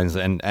Starfleet lines,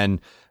 and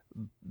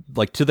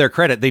like, to their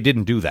credit, they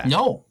didn't do that.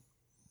 No.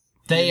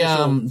 They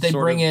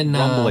bring in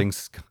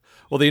rumblings.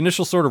 Well, the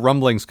initial sort of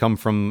rumblings come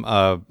from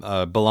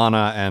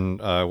B'Elanna and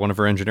one of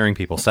her engineering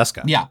people,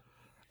 Seska. Yeah.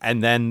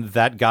 And then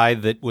that guy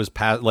that was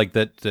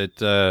that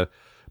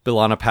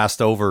B'Elanna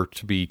passed over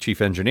to be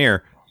chief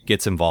engineer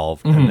gets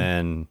involved, and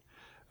then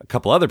a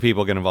couple other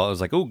people get involved. It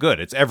was like, oh, good,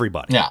 it's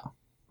everybody. Yeah.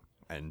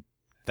 And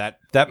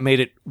that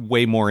made it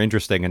way more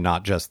interesting, and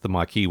not just the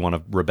Maquis want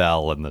to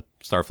rebel and the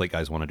Starfleet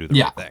guys want to do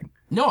the right thing.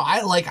 No,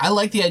 I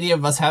like the idea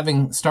of us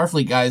having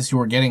Starfleet guys who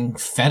are getting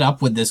fed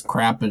up with this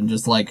crap and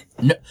just like,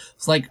 no,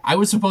 it's like, I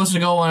was supposed to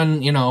go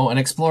on, an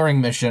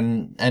exploring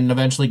mission and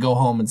eventually go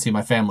home and see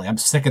my family. I'm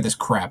sick of this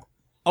crap.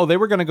 Oh, they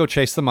were going to go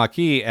chase the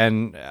Maquis,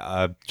 and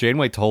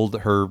Janeway told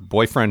her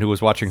boyfriend who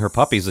was watching her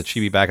puppies that she'd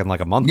be back in like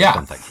a month or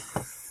something.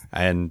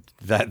 And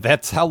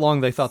that's how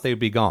long they thought they'd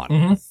be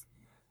gone.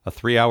 A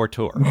 3-hour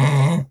tour.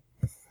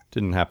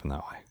 Didn't happen that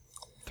way.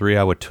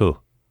 3-hour tour.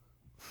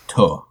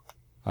 Tour.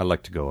 I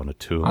like to go on a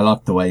tour. I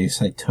like the way you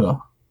say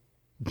tour.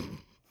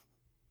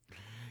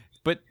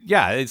 But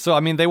yeah, so I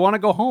mean, they want to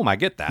go home. I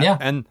get that. Yeah.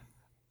 And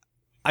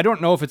I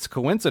don't know if it's a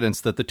coincidence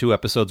that the 2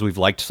 episodes we've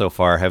liked so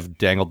far have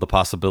dangled the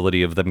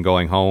possibility of them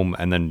going home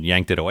and then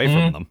yanked it away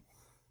from them.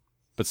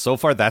 But so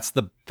far, that's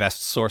the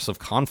best source of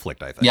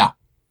conflict, I think. Yeah.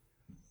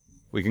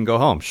 We can go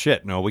home.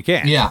 Shit, no, we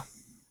can't. Yeah.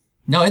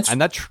 No, it's...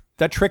 And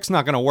that trick's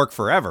not going to work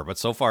forever, but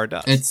so far it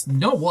does.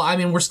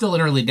 We're still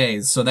in early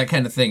days, so that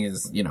kind of thing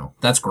is,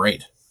 that's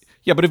great.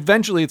 Yeah, but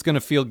eventually it's going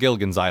to feel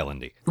Gilligan's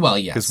Island-y. Well,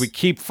 yes. Because we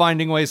keep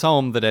finding ways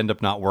home that end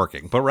up not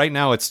working. But right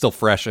now it's still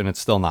fresh and it's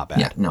still not bad.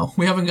 Yeah, no.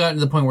 We haven't gotten to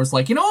the point where it's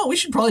like, you know what, we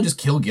should probably just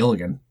kill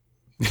Gilligan.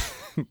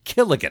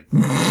 Gilligan.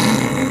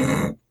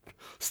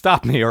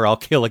 Stop me or I'll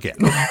kill again.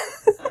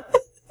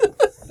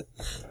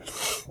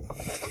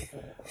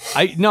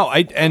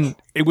 And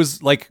it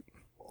was like,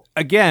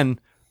 again,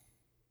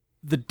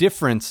 the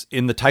difference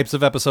in the types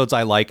of episodes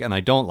I like and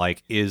I don't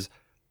like is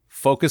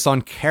focus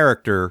on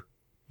character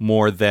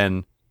more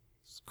than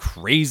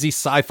crazy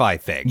sci-fi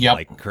thing. Yep.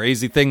 Like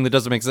crazy thing that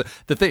doesn't make sense.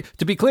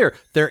 To be clear,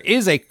 there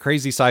is a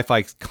crazy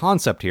sci-fi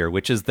concept here,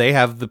 which is they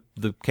have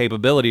the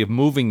capability of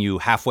moving you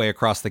halfway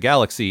across the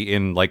galaxy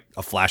in like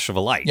a flash of a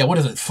light. Yeah, what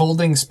is it?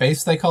 Folding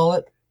space, they call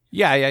it?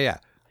 Yeah.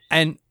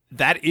 And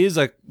that is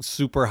a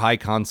super high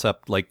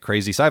concept, like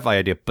crazy sci-fi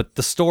idea, but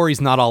the story's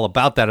not all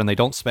about that, and they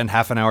don't spend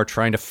half an hour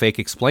trying to fake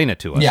explain it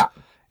to us. Yeah.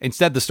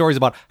 Instead, the story's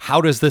about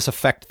how does this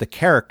affect the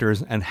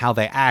characters and how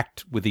they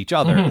act with each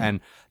other,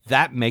 and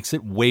that makes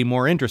it way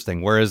more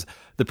interesting. Whereas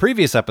the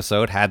previous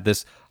episode had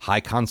this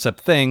high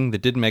concept thing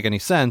that didn't make any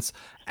sense,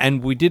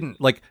 and we didn't,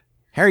 like,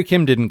 Harry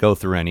Kim didn't go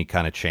through any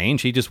kind of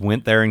change. He just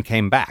went there and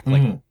came back.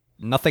 Like,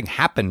 nothing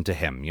happened to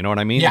him. You know what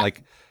I mean? Yeah.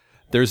 Like,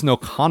 there's no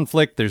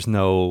conflict. There's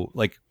no,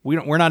 like,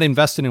 we're not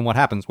invested in what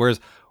happens. Whereas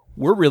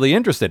we're really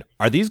interested.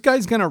 Are these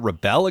guys going to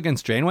rebel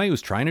against Janeway,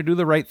 who's trying to do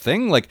the right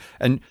thing? Like,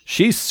 and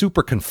she's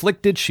super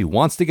conflicted. She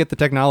wants to get the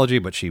technology,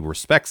 but she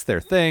respects their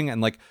thing.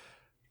 And like,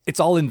 it's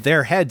all in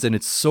their heads, and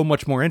it's so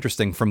much more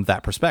interesting from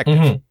that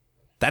perspective.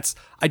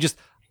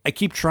 I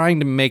keep trying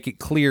to make it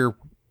clear.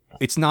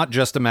 It's not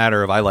just a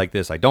matter of I like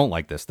this, I don't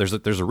like this. There's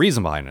a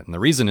reason behind it. And the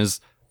reason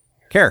is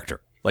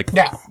character. Like,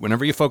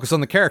 whenever you focus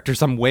on the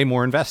characters, I'm way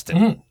more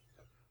invested.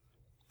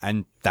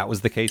 And that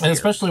was the case And here.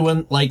 especially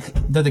when, like,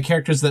 they're the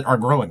characters that are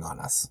growing on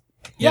us.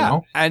 You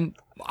know? And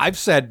I've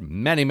said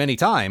many, many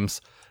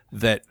times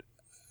that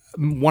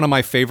one of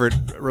my favorite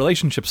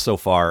relationships so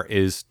far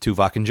is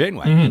Tuvok and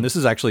Janeway. And this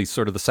is actually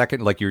sort of the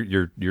second, like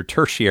your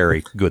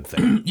tertiary good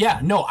thing. Yeah,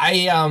 no,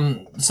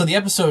 so the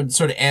episode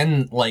sort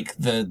of like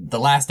the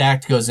last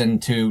act goes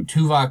into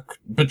Tuvok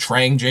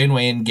betraying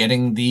Janeway and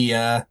getting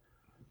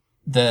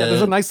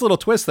there's a nice little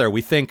twist there.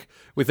 We think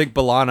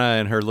B'Elanna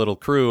and her little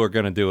crew are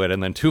going to do it,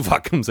 and then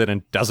Tuvok comes in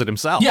and does it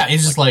himself. Yeah,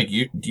 he's just like,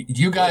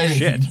 you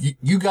guys,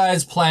 you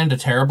guys planned a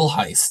terrible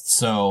heist,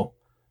 so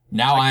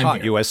now I'm caught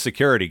here. you as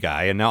security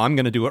guy, and now I'm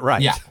going to do it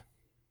right. Yeah,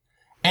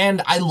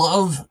 and I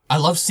love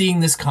seeing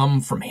this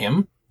come from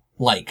him.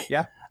 Like,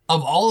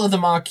 of all of the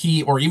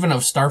Maquis or even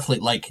of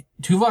Starfleet, like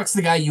Tuvok's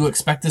the guy you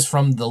expect this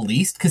from the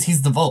least because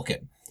he's the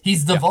Vulcan.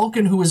 He's the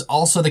Vulcan who is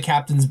also the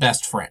captain's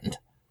best friend.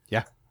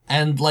 Yeah.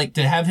 And, like,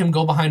 to have him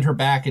go behind her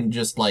back and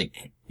just,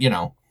 like, you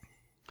know,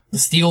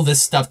 steal this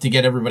stuff to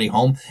get everybody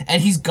home.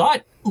 And he's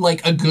got,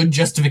 like, a good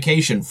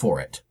justification for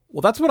it.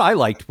 Well, that's what I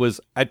liked was,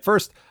 at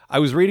first, I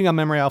was reading on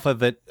Memory Alpha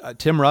that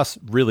Tim Russ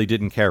really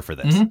didn't care for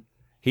this.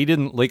 He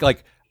didn't,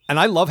 like, and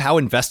I love how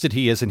invested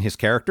he is in his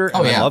character.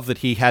 And I love that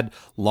he had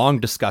long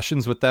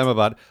discussions with them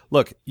about,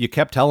 look, you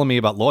kept telling me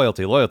about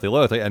loyalty,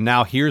 and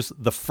now here's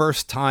the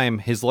first time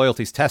his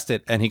loyalty's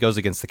tested, and he goes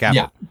against the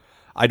captain. Yeah.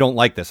 I don't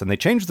like this. And they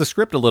changed the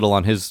script a little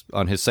on his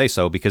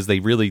say-so because they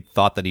really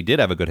thought that he did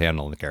have a good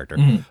handle on the character.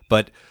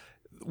 But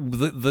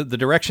the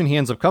direction he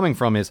ends up coming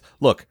from is,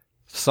 look,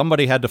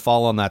 somebody had to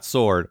fall on that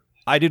sword.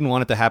 I didn't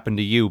want it to happen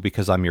to you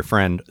because I'm your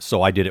friend,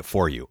 so I did it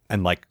for you.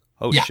 And like,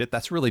 oh shit,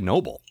 that's really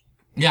noble.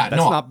 Yeah,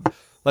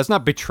 that's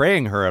not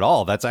betraying her at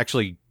all. That's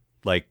actually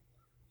like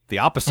the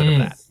opposite of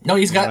that. No,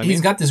 he's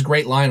got this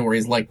great line where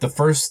he's like,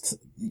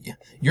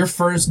 your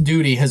first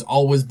duty has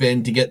always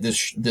been to get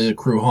the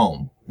crew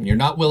home. You're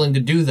not willing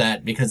to do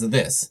that because of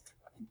this.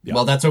 Yep.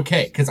 Well, that's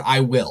okay, because I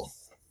will.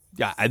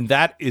 Yeah, and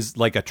that is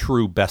like a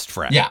true best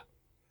friend. Yeah.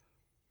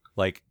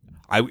 Like,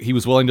 he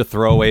was willing to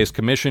throw away his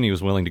commission. He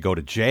was willing to go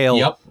to jail.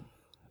 Yep.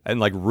 And,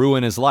 like,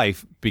 ruin his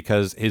life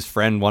because his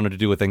friend wanted to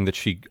do a thing that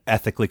she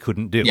ethically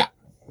couldn't do. Yeah.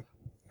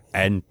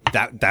 And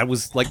that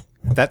was, like,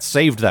 that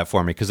saved that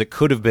for me, because it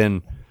could have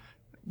been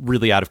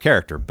really out of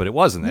character, but it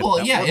wasn't. Well,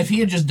 if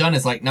he had just done it,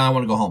 it's like, no, I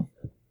want to go home.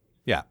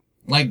 Yeah.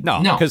 Like,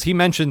 no, because he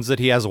mentions that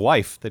he has a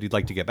wife that he'd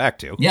like to get back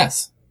to.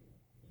 Yes.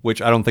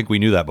 Which I don't think we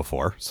knew that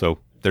before, so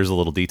there's a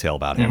little detail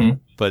about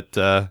him. But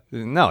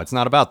no, it's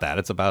not about that.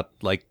 It's about,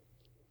 like,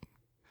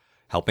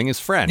 helping his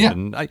friend. Yeah.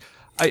 And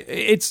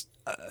it's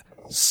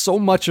so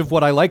much of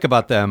what I like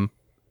about them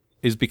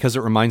is because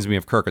it reminds me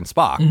of Kirk and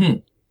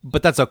Spock.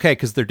 But that's okay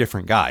because they're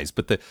different guys.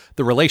 But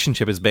the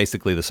relationship is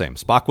basically the same.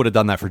 Spock would have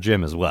done that for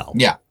Jim as well.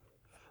 Yeah.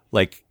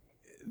 Like,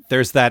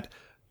 there's that.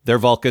 They're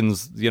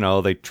Vulcans, you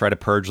know, they try to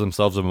purge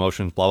themselves of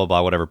emotions, blah, blah,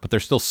 blah, whatever, but they're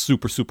still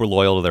super, super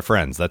loyal to their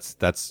friends. That's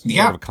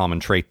sort of a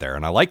common trait there,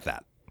 and I like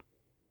that.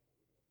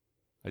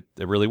 It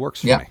really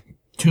works for me.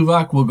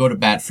 Tuvok will go to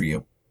bat for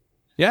you.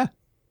 Yeah,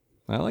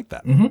 I like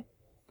that.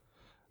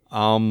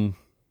 And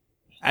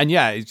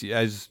yeah,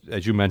 as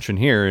you mentioned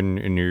here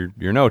in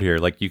your note here,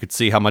 like, you could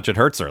see how much it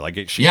hurts her.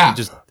 Like, she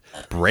just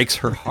breaks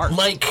her heart.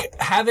 Like,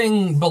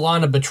 having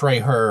B'Elanna betray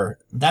her,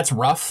 that's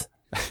rough.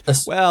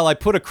 Well, I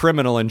put a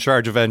criminal in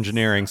charge of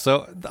engineering,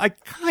 so I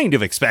kind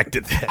of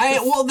expected that.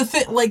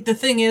 The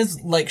thing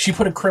is, like, she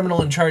put a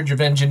criminal in charge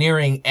of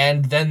engineering,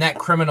 and then that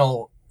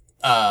criminal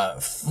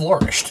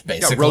flourished,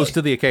 basically. Yeah, rose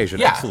to the occasion,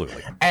 yeah.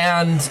 Absolutely.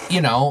 And,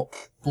 you know,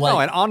 like... No,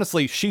 and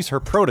honestly, she's her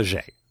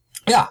protege.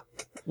 Yeah.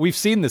 We've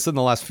seen this in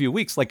the last few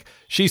weeks. Like,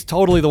 she's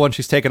totally the one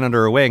she's taken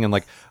under her wing and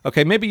like,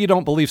 okay, maybe you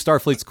don't believe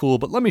Starfleet's cool,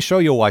 but let me show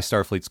you why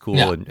Starfleet's cool.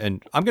 Yeah.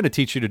 And I'm going to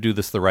teach you to do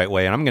this the right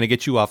way, and I'm going to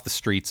get you off the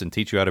streets and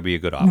teach you how to be a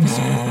good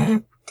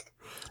officer.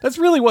 That's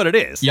really what it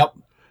is. Yep.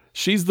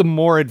 She's the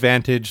more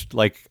advantaged,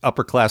 like,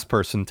 upper-class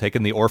person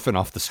taking the orphan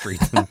off the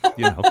street and,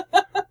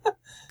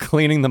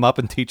 cleaning them up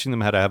and teaching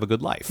them how to have a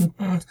good life.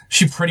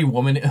 She pretty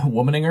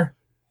womaning her?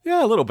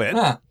 Yeah, a little bit.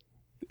 Yeah.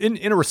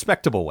 In a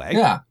respectable way.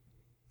 Yeah.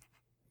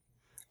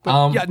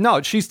 But,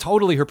 no, she's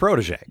totally her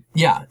protege.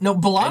 Yeah. No,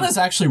 B'Elanna's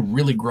actually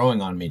really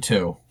growing on me,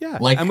 too. Yeah.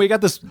 Like, and we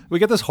got this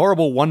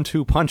horrible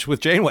 1-2 punch with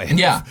Janeway.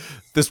 Yeah.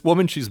 This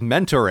woman she's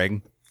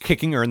mentoring,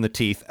 kicking her in the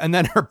teeth, and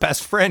then her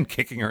best friend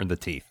kicking her in the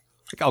teeth.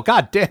 Like, oh,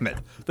 God damn it.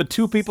 The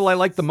two people I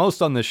like the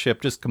most on this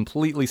ship just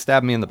completely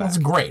stabbed me in the back. That's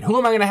great. Who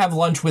am I going to have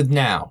lunch with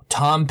now?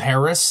 Tom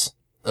Paris?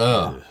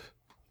 Ugh.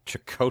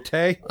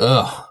 Chakotay?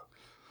 Ugh.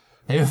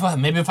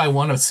 Maybe if I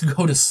want to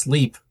go to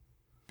sleep.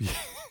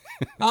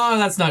 Oh,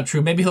 that's not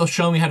true. Maybe he'll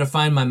show me how to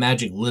find my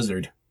magic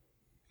lizard.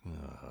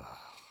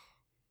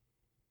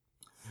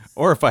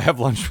 Or if I have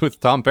lunch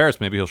with Tom Paris,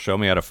 maybe he'll show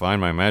me how to find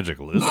my magic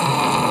lizard.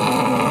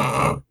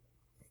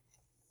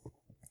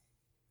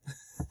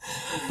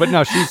 But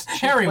no, she's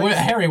Harry,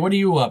 what are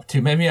you up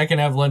to? Maybe I can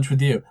have lunch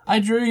with you. I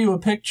drew you a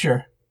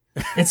picture.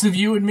 It's of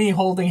you and me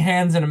holding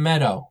hands in a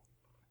meadow.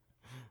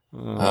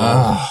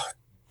 Oh,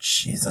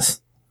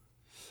 Jesus.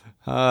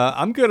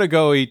 I'm gonna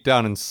go eat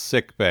down in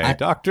sick bay,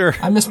 Doctor.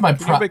 I miss my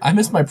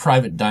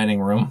private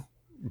dining room.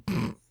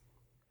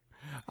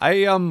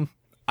 I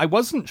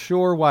wasn't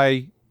sure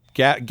why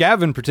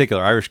Gav in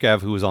particular, Irish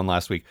Gav, who was on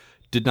last week,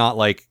 did not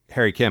like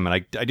Harry Kim, and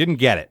I didn't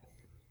get it.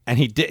 And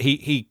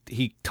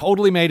he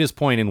totally made his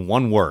point in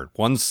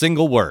one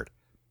single word.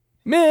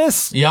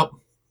 Miss. Yep.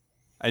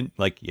 And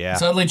yeah.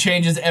 Suddenly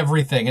changes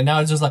everything, and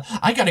now it's just like,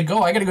 I gotta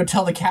go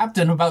tell the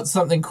captain about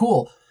something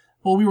cool.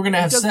 Well, we were gonna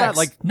have sex.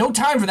 No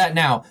time for that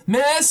now.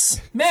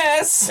 Miss!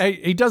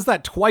 He does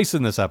that twice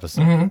in this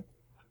episode. Mm-hmm.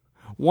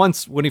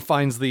 Once when he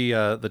finds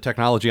the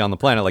technology on the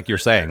planet, like you're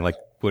saying, like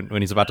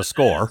when he's about to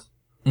score.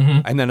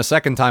 Mm-hmm. And then a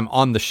second time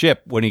on the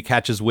ship when he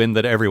catches wind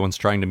that everyone's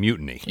trying to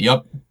mutiny.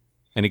 Yep.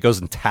 And he goes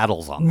and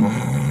tattles on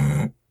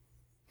them.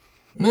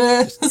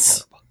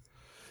 Miss!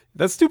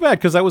 That's too bad,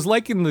 because I was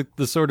liking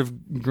the sort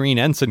of Green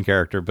Ensign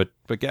character, but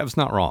Gav's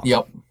not wrong.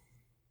 Yep.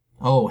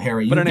 Oh,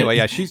 Harry, you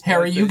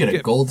get a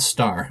gold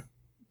star.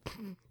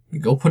 You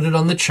go put it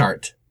on the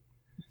chart.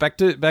 Back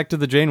to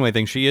the Janeway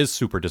thing, she is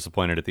super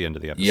disappointed at the end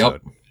of the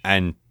episode. Yep.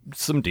 And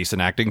some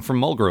decent acting from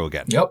Mulgrew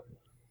again. Yep.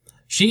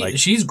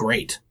 She's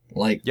great.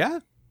 Yeah.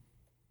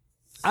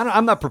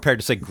 I'm not prepared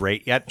to say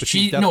great yet. But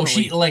she's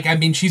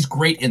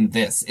great in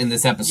this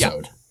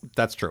episode. Yeah,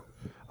 that's true.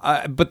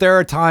 But there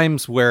are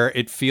times where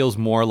it feels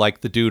more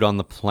like the dude on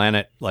the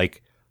planet,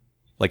 like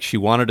she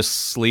wanted to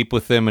sleep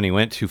with him and he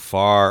went too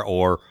far,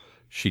 or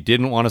she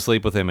didn't want to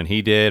sleep with him and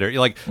he did,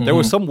 or there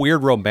was some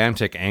weird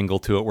romantic angle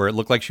to it where it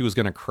looked like she was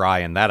going to cry,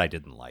 and that I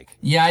didn't like.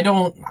 Yeah, I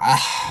don't.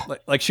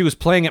 Like she was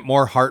playing it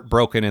more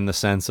heartbroken in the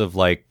sense of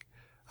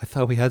I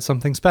thought we had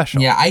something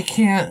special. Yeah,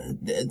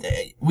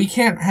 we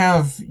can't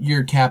have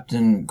your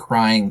captain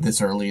crying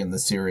this early in the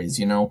series,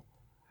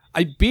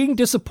 Being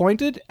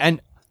disappointed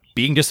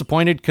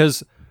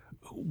because,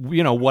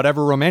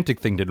 whatever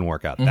romantic thing didn't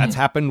work out. Mm-hmm. That's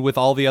happened with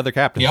all the other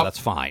captains. Yep. That's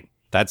fine.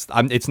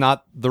 It's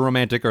not the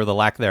romantic or the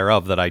lack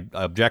thereof that I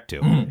object to.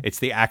 Mm-hmm. It's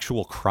the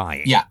actual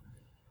crying. Yeah.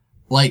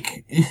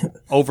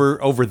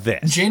 over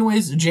this.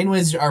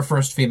 Janeway's our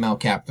first female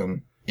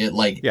captain.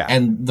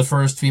 And the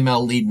first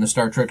female lead in a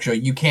Star Trek show.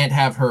 You can't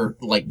have her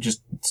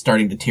just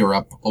starting to tear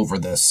up over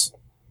this.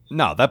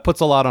 No, that puts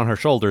a lot on her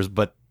shoulders,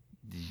 but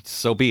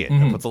so be it.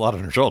 Mm-hmm. It puts a lot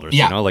on her shoulders.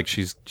 Yeah.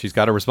 She's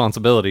got a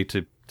responsibility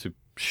to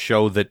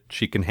show that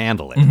she can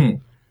handle it. Mm-hmm.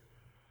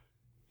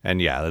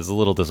 And it's a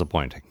little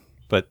disappointing.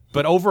 But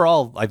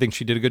overall, I think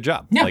she did a good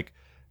job. Yeah.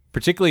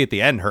 Particularly at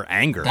the end, her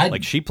anger.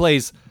 She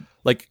plays.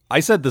 I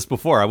said this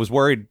before, I was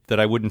worried that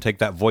I wouldn't take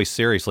that voice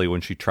seriously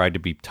when she tried to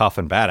be tough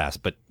and badass,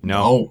 but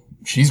no. Oh,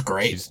 she's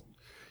great.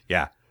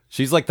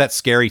 She's like that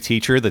scary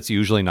teacher that's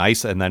usually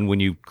nice, and then when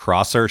you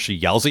cross her, she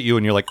yells at you,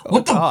 and you're like,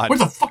 oh, God. Where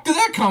the fuck did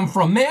that come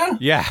from, man?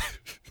 Yeah.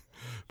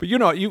 But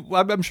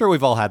I'm sure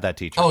we've all had that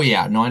teacher. Oh,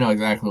 yeah. No, I know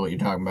exactly what you're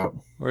talking about.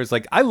 Where it's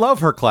I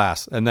love her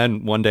class, and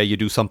then one day you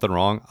do something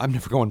wrong. I'm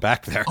never going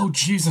back there. Oh,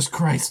 Jesus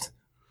Christ.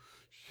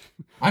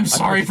 I'm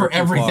sorry for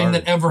everything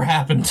that ever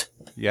happened.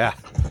 Yeah.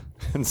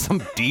 And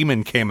some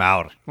demon came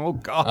out. Oh,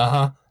 God.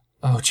 Uh-huh.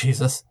 Oh,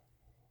 Jesus.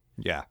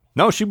 Yeah.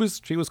 No, she was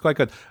quite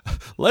good.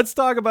 Let's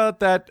talk about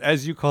that,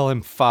 as you call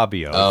him,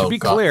 Fabio. Oh, to be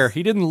clear,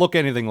 he didn't look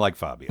anything like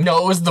Fabio. No,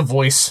 it was the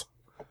voice.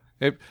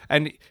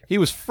 And he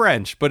was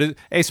French, but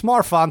it's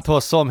more fun to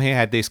assume he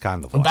had this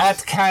kind of voice.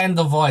 That kind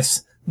of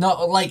voice.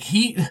 No,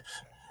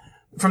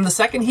 from the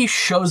second he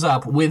shows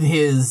up with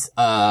his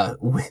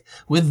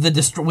with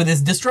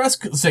his distress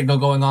signal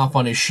going off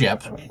on his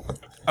ship.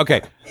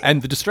 Okay,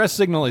 and the distress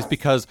signal is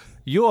because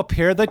you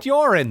appear that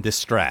you're in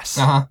distress.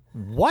 Uh-huh.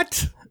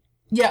 What?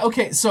 Yeah,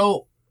 okay,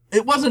 so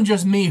it wasn't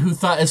just me who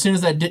thought as soon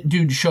as that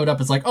dude showed up,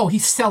 it's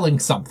he's selling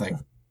something.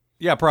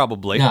 Yeah,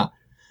 probably. Yeah.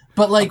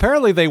 But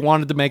apparently they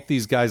wanted to make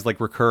these guys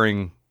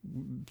recurring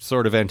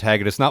sort of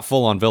antagonists, not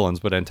full-on villains,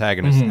 but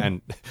antagonists,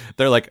 and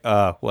they're like,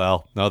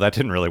 well, no, that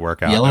didn't really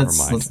work out. Yeah, Never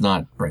mind. let's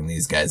not bring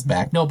these guys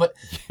back. No, but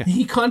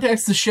he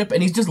contacts the ship,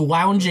 and he's just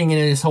lounging in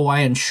his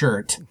Hawaiian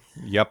shirt.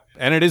 Yep,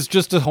 and it is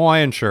just a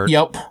Hawaiian shirt.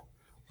 Yep.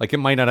 Like, it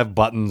might not have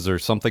buttons or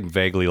something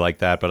vaguely like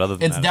that, but other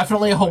than It's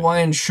definitely a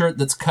Hawaiian shirt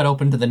that's cut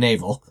open to the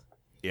navel.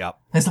 Yep.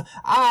 It's like,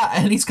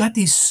 and he's got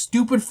these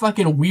stupid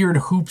fucking weird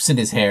hoops in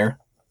his hair.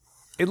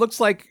 It looks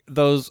like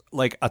those,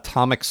 like,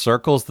 atomic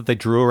circles that they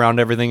drew around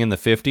everything in the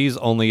 50s,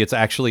 only it's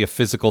actually a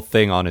physical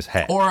thing on his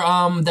head. Or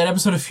that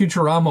episode of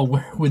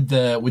Futurama with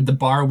the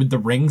bar with the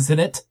rings in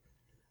it.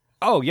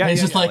 Oh, yeah, And he's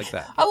yeah, just yeah, like,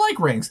 that. I like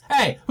rings.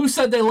 Hey, who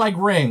said they like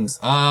rings?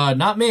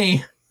 Not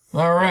me.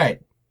 All right.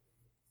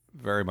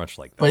 Very much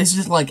like that. But it's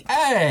just like,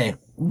 hey,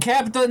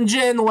 Captain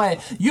Janeway,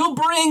 you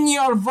bring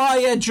your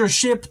Voyager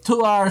ship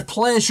to our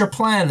pleasure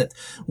planet.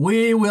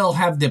 We will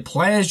have the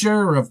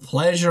pleasure of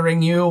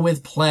pleasuring you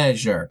with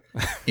pleasure.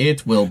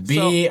 It will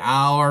be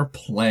our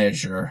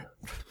pleasure.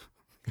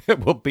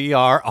 It will be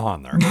our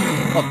honor.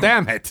 Oh,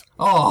 damn it.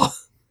 Oh,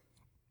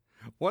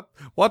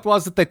 What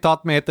was it they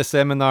taught me at the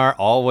seminar?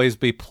 Always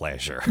be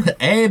pleasure.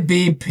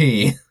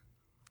 ABP.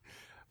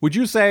 Would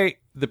you say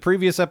the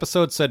previous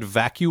episode said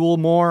vacuole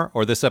more,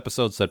 or this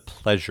episode said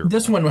pleasure?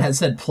 This one has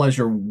said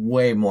pleasure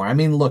way more. I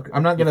mean, look,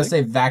 I'm not going to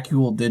say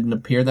vacuole didn't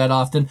appear that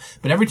often,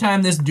 but every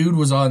time this dude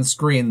was on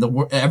screen,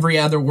 every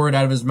other word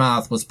out of his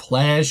mouth was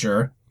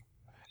pleasure.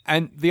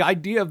 And the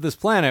idea of this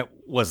planet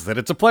was that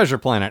it's a pleasure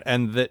planet,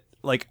 and that,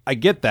 like, I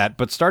get that,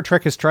 but Star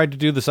Trek has tried to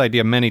do this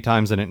idea many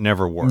times and it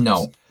never works.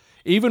 No.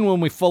 Even when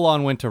we full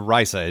on went to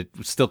Risa, it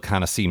still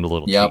kind of seemed a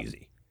little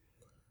cheesy.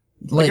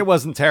 Like, it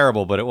wasn't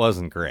terrible, but it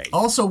wasn't great.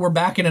 Also, we're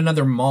back in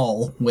another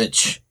mall,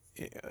 which...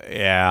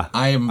 Yeah.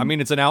 I mean,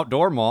 it's an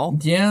outdoor mall.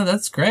 Yeah,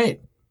 that's great.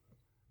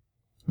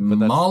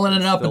 Mauling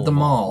it up at the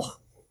mall.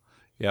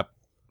 Yep.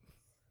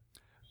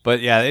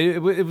 But yeah,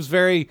 it was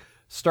very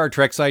Star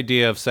Trek's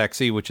idea of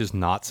sexy, which is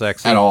not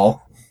sexy. At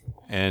all.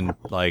 And,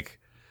 like,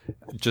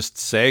 just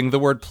saying the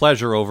word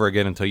pleasure over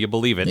again until you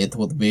believe it. It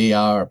would be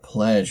our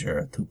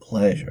pleasure to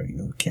pleasure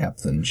you,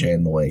 Captain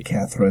Janeway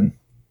Catherine.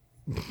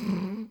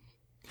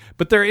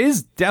 But there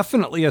is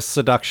definitely a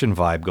seduction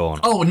vibe going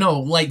on. Oh, no,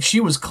 like,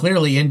 she was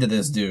clearly into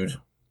this dude.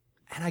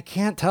 And I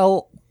can't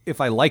tell if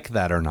I like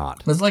that or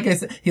not. It's like I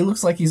said, he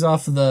looks like he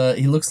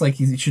looks like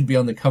he should be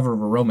on the cover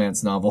of a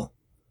romance novel.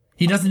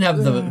 He doesn't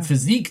have the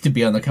physique to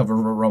be on the cover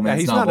of a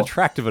romance novel. He's not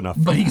attractive enough.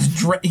 But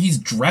he's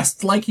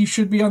dressed like he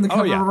should be on the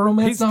cover of a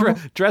romance novel.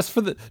 Dressed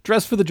for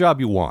the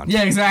job you want.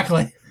 Yeah,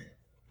 exactly.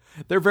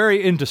 They're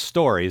very into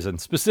stories, and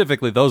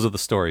specifically those are the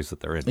stories that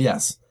they're into.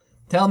 Yes.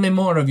 Tell me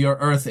more of your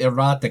Earth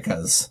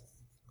eroticas.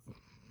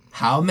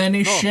 How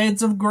many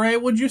shades of gray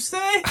would you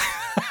say?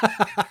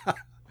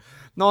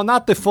 No,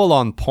 not the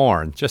full-on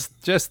porn.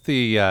 Just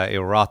the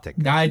erotic.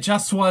 I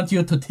just want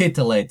you to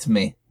titillate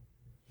me.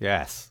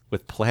 Yes,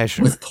 with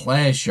pleasure. With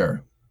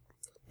pleasure.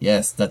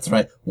 Yes, that's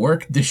right.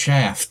 Work the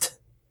shaft.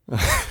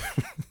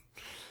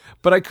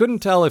 But I couldn't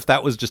tell if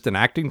that was just an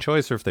acting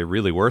choice or if they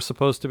really were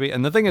supposed to be.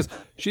 And the thing is,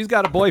 she's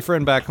got a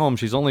boyfriend back home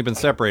she's only been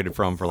separated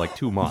from for like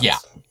 2 months. Yeah.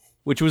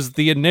 Which was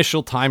the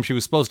initial time she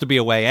was supposed to be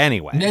away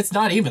anyway. It's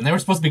not even. They were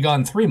supposed to be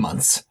gone 3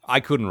 months. I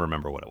couldn't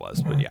remember what it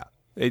was, but yeah.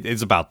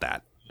 It's about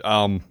that.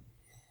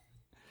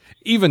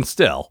 Even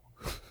still,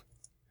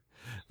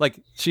 like,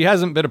 she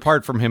hasn't been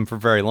apart from him for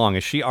very long.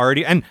 Is she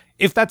already? And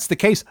if that's the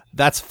case,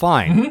 that's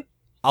fine. Mm-hmm.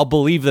 I'll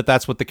believe that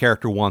that's what the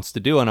character wants to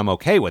do, and I'm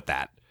okay with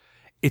that.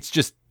 It's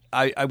just,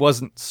 I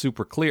wasn't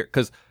super clear,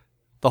 because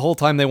the whole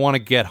time they want to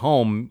get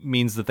home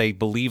means that they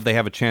believe they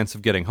have a chance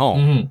of getting home.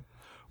 Mm-hmm.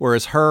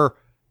 Whereas her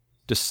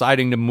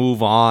deciding to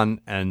move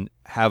on and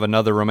have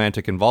another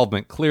romantic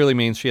involvement clearly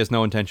means she has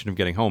no intention of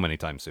getting home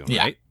anytime soon,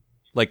 right?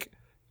 Like,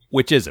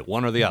 which is it,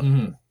 one or the other?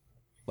 Mm-hmm.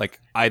 Like,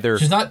 either...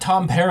 She's not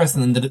Tom Paris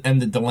and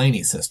the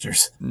Delaney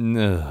sisters.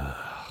 No.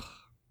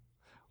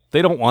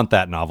 They don't want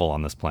that novel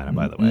on this planet,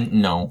 by the way.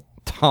 No.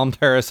 Tom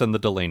Paris and the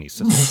Delaney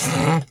sisters.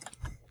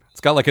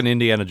 It's got like an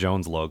Indiana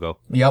Jones logo.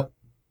 Yep.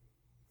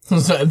 So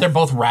they're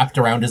both wrapped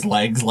around his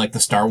legs like the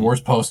Star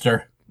Wars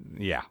poster.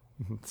 Yeah.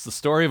 It's the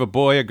story of a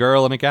boy, a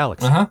girl, and a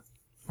galaxy. Uh-huh.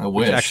 I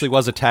wish. Which actually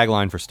was a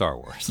tagline for Star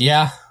Wars.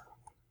 Yeah.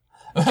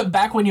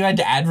 Back when you had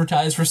to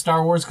advertise for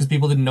Star Wars because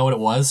people didn't know what it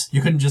was,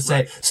 you couldn't just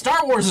say,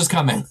 Star Wars is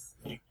coming.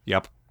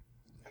 Yep.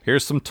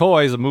 Here's some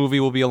toys. A movie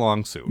will be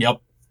along soon.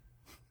 Yep.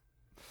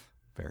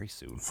 Very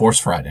soon. Force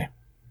Friday.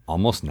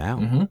 Almost now.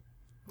 Mm-hmm.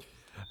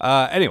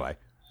 Anyway.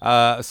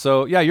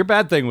 So, yeah, your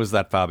bad thing was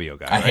that Fabio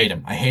guy, right? hate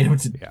him. I hate him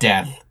to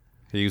death.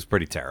 He was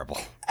pretty terrible.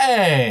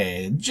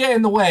 Hey,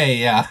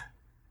 Janeway.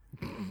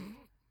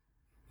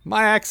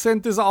 My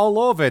accent is all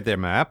over the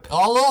map.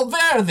 All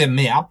over the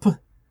map.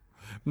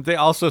 They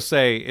also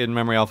say in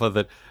Memory Alpha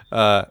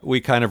that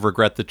we kind of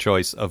regret the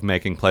choice of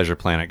making Pleasure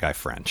Planet guy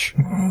French.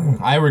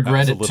 I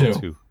regret it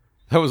too.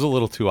 That was a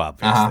little too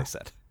obvious, they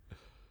said.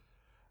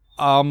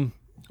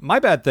 My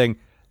bad thing,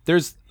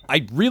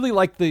 I really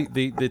like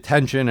the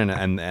tension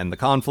and the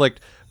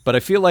conflict, but I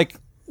feel like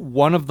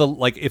one of the,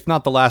 like, if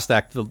not the last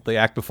act, the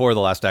act before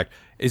the last act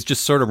is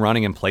just sort of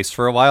running in place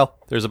for a while.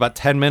 There's about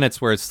 10 minutes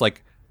where it's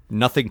like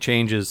nothing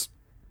changes.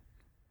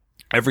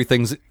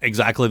 Everything's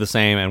exactly the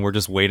same, and we're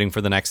just waiting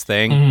for the next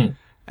thing. Mm-hmm.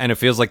 And it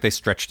feels like they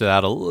stretched it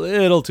out a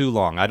little too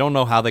long. I don't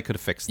know how they could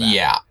have fixed that.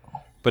 Yeah.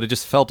 But it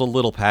just felt a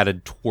little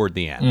padded toward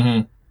the end.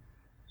 Mm-hmm.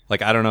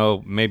 Like, I don't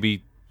know,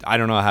 maybe, I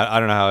don't know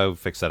how I would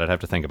fix that. I'd have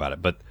to think about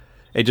it. But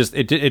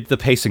the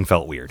pacing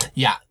felt weird.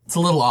 Yeah, it's a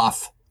little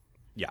off.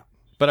 Yeah.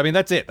 But I mean,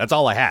 that's it. That's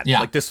all I had. Yeah.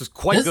 Like, this was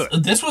quite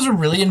good. This was a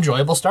really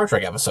enjoyable Star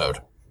Trek episode.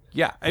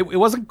 Yeah. It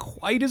wasn't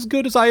quite as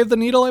good as Eye of the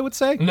Needle, I would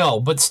say. No,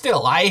 but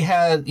still, I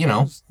had, it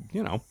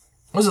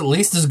was at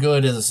least as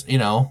good as,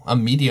 a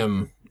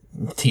medium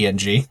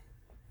TNG.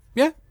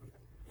 Yeah.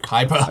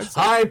 High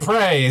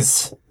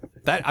praise.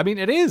 That, I mean,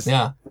 it is.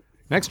 Yeah.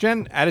 Next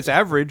Gen, at its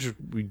average,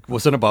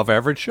 was an above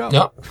average show.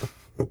 Yep.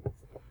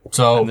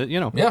 So, and,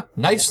 yeah,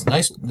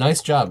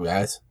 nice job,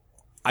 guys.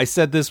 I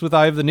said this with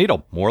Eye of the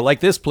Needle. More like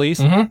this, please.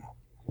 Mm-hmm.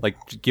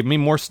 Like, give me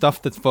more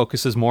stuff that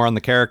focuses more on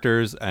the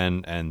characters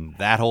and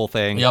that whole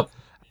thing. Yep.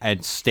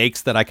 And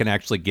stakes that I can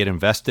actually get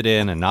invested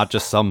in, and not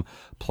just some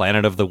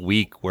Planet of the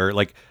Week where,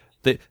 like,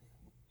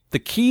 the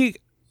key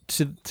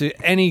to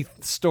any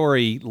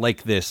story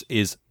like this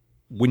is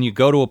when you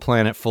go to a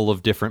planet full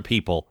of different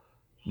people,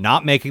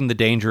 not making the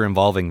danger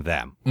involving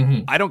them.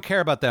 Mm-hmm. I don't care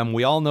about them.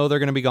 We all know they're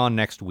going to be gone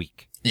next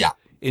week. Yeah.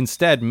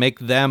 Instead, make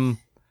them,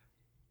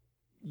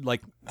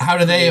 like... How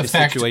do they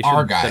affect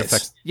our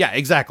guys? Yeah,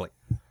 exactly.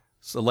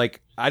 So,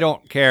 like, I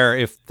don't care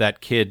if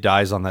that kid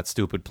dies on that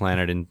stupid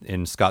planet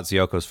in Scott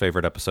Zioko's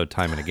favorite episode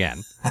time and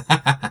again.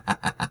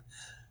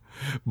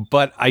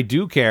 But I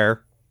do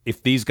care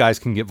if these guys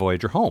can get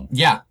Voyager home.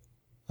 Yeah.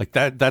 Like,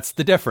 that's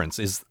the difference,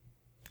 is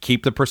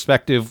keep the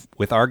perspective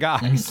with our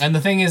guys. Mm-hmm. And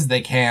the thing is,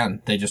 they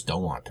can. They just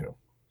don't want to.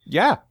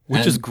 Yeah,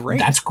 which is great.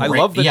 That's great. I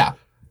love that. Yeah.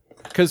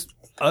 Because,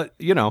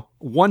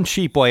 one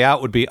cheap way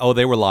out would be,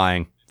 they were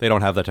lying. They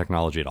don't have the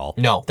technology at all.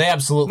 No, they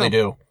absolutely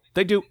do.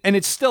 They do, and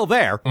it's still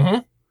there. Mm-hmm.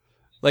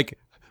 Like,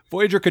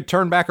 Voyager could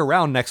turn back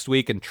around next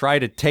week and try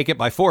to take it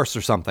by force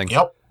or something.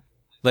 Yep.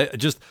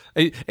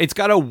 It's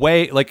got a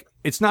way, like,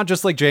 it's not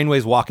just like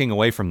Janeway's walking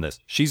away from this.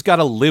 She's got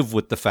to live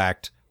with the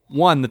fact,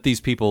 one, that these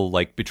people,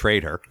 like,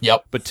 betrayed her.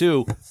 Yep. But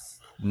two,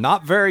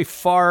 not very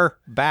far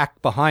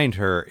back behind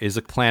her is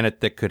a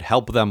planet that could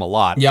help them a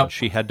lot. Yep.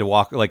 She had to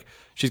walk, like,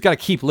 she's got to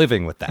keep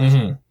living with that.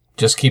 Mm-hmm.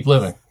 Just keep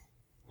living.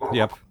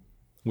 Yep.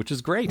 Which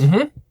is great.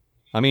 Mm-hmm.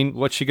 I mean,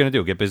 what's she going to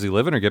do? Get busy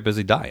living or get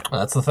busy dying?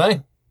 Well, that's the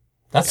thing.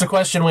 That's the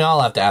question we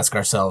all have to ask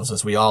ourselves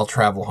as we all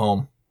travel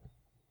home.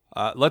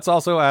 Let's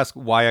also ask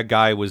why a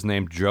guy was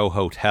named Joe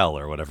Hotel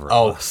or whatever it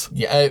was.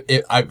 Yeah.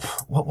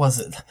 What was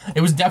it?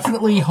 It was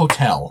definitely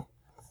Hotel.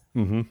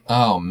 Mm-hmm.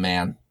 Oh,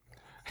 man.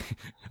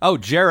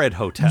 Jared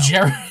Hotel.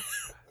 Jared.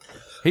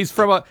 He's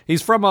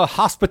from a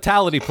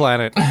hospitality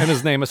planet, and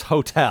his name is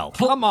Hotel.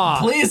 Come on.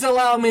 Please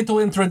allow me to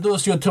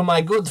introduce you to my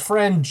good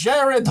friend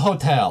Jared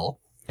Hotel.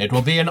 It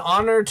will be an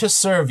honor to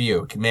serve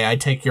you. May I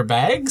take your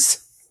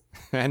bags?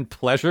 And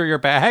pleasure your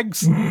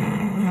bags?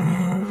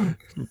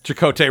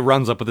 Chakotay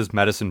runs up with his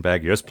medicine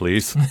bag. Yes,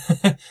 please.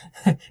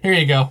 Here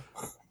you go.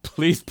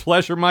 Please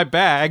pleasure my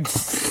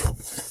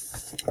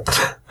bags.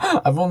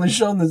 I've only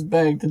shown this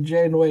bag to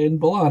Janeway and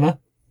B'Elanna,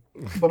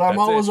 but I'm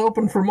always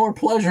open for more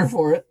pleasure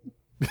for it.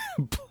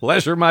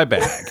 Pleasure my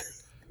bag.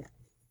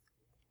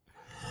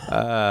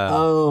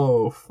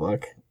 Oh,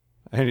 fuck.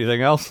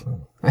 Anything else?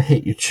 I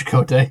hate you,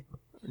 Chakotay.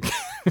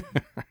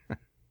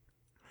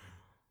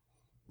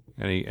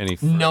 Any?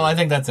 No, I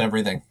think that's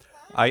everything.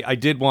 I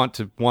did want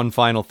to, one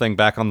final thing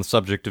back on the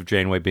subject of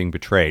Janeway being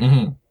betrayed.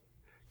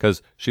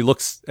 Because she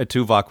looks at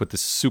Tuvok with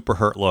this super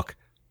hurt look.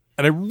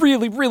 And I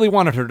really, really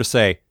wanted her to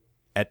say,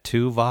 at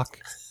Tuvok?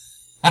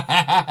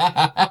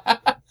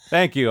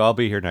 Thank you. I'll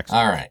be here next week.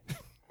 All right.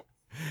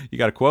 You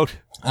got a quote?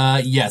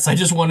 Yes. I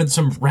just wanted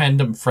some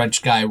random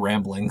French guy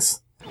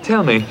ramblings.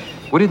 Tell me,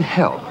 would it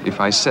help if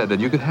I said that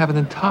you could have an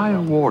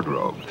entire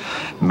wardrobe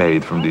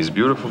made from these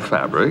beautiful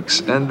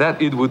fabrics and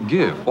that it would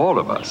give all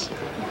of us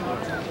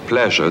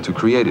pleasure to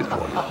create it for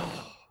you?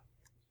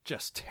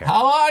 Just terrible.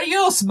 How are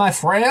you, my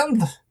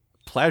friend?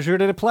 Pleasure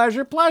to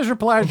pleasure.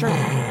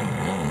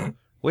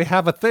 We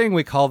have a thing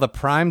we call the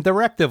prime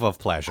directive of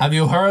pleasure. Have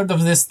you heard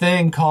of this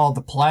thing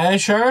called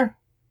pleasure?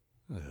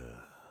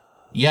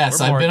 Yes,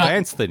 We're more I've been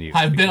advanced than you.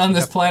 I've been on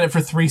this planet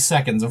for 3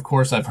 seconds. Of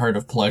course, I've heard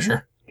of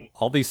pleasure.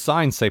 All these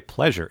signs say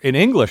pleasure in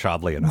English,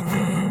 oddly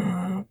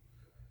enough.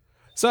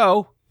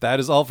 So that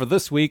is all for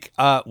this week.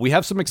 We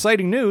have some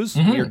exciting news.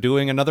 We are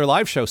doing another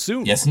live show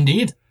soon. Yes,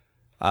 indeed.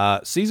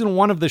 Season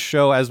 1 of this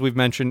show, as we've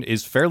mentioned,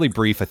 is fairly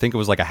brief. I think it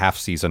was like a half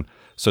season.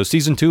 So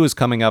season 2 is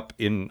coming up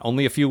in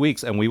only a few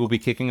weeks, and we will be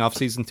kicking off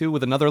season 2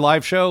 with another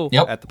live show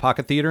at the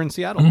Pocket Theater in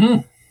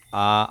Seattle.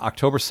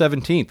 October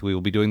 17th, we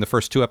will be doing the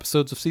first 2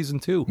 episodes of season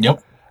 2.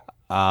 Yep.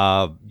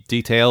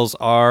 Details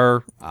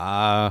are,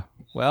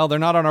 well, they're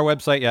not on our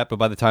website yet, but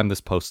by the time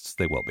this posts,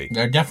 they will be.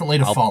 They're definitely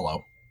to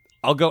follow.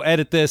 I'll go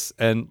edit this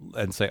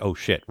and say, oh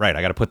shit, right,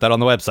 I got to put that on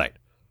the website.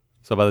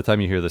 So by the time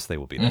you hear this, they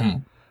will be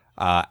there.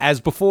 As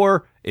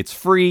before, it's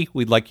free.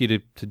 We'd like you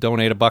to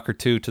donate $1 or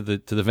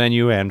 $2 to the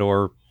venue and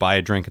or buy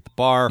a drink at the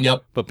bar.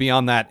 Yep. But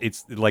beyond that,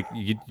 it's like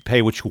you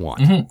pay what you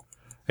want. Mm-hmm.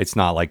 It's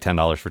not like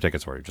 $10 for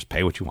tickets where you just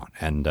pay what you want.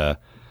 And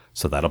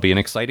so that'll be an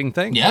exciting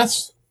thing.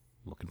 Yes.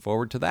 Looking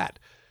forward to that.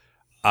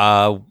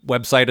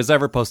 Website as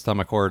ever,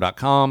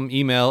 postatomichorror.com.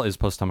 Email is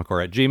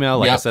postatomichorror@gmail.com.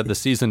 Like I said, the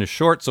season is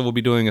short, so we'll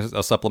be doing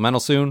a supplemental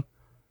soon.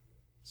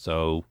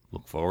 So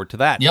look forward to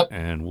that. Yep.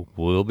 And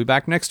we'll be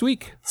back next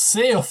week.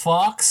 See you,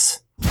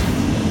 Fox.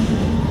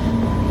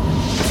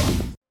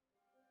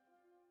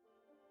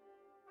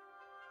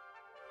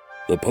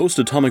 The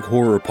Post-Atomic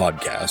Horror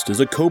Podcast is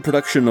a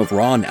co-production of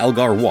Ron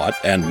Algar Watt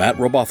and Matt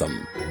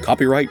Robotham.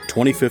 Copyright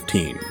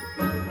 2015.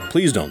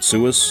 Please don't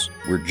sue us.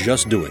 We're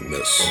just doing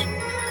this.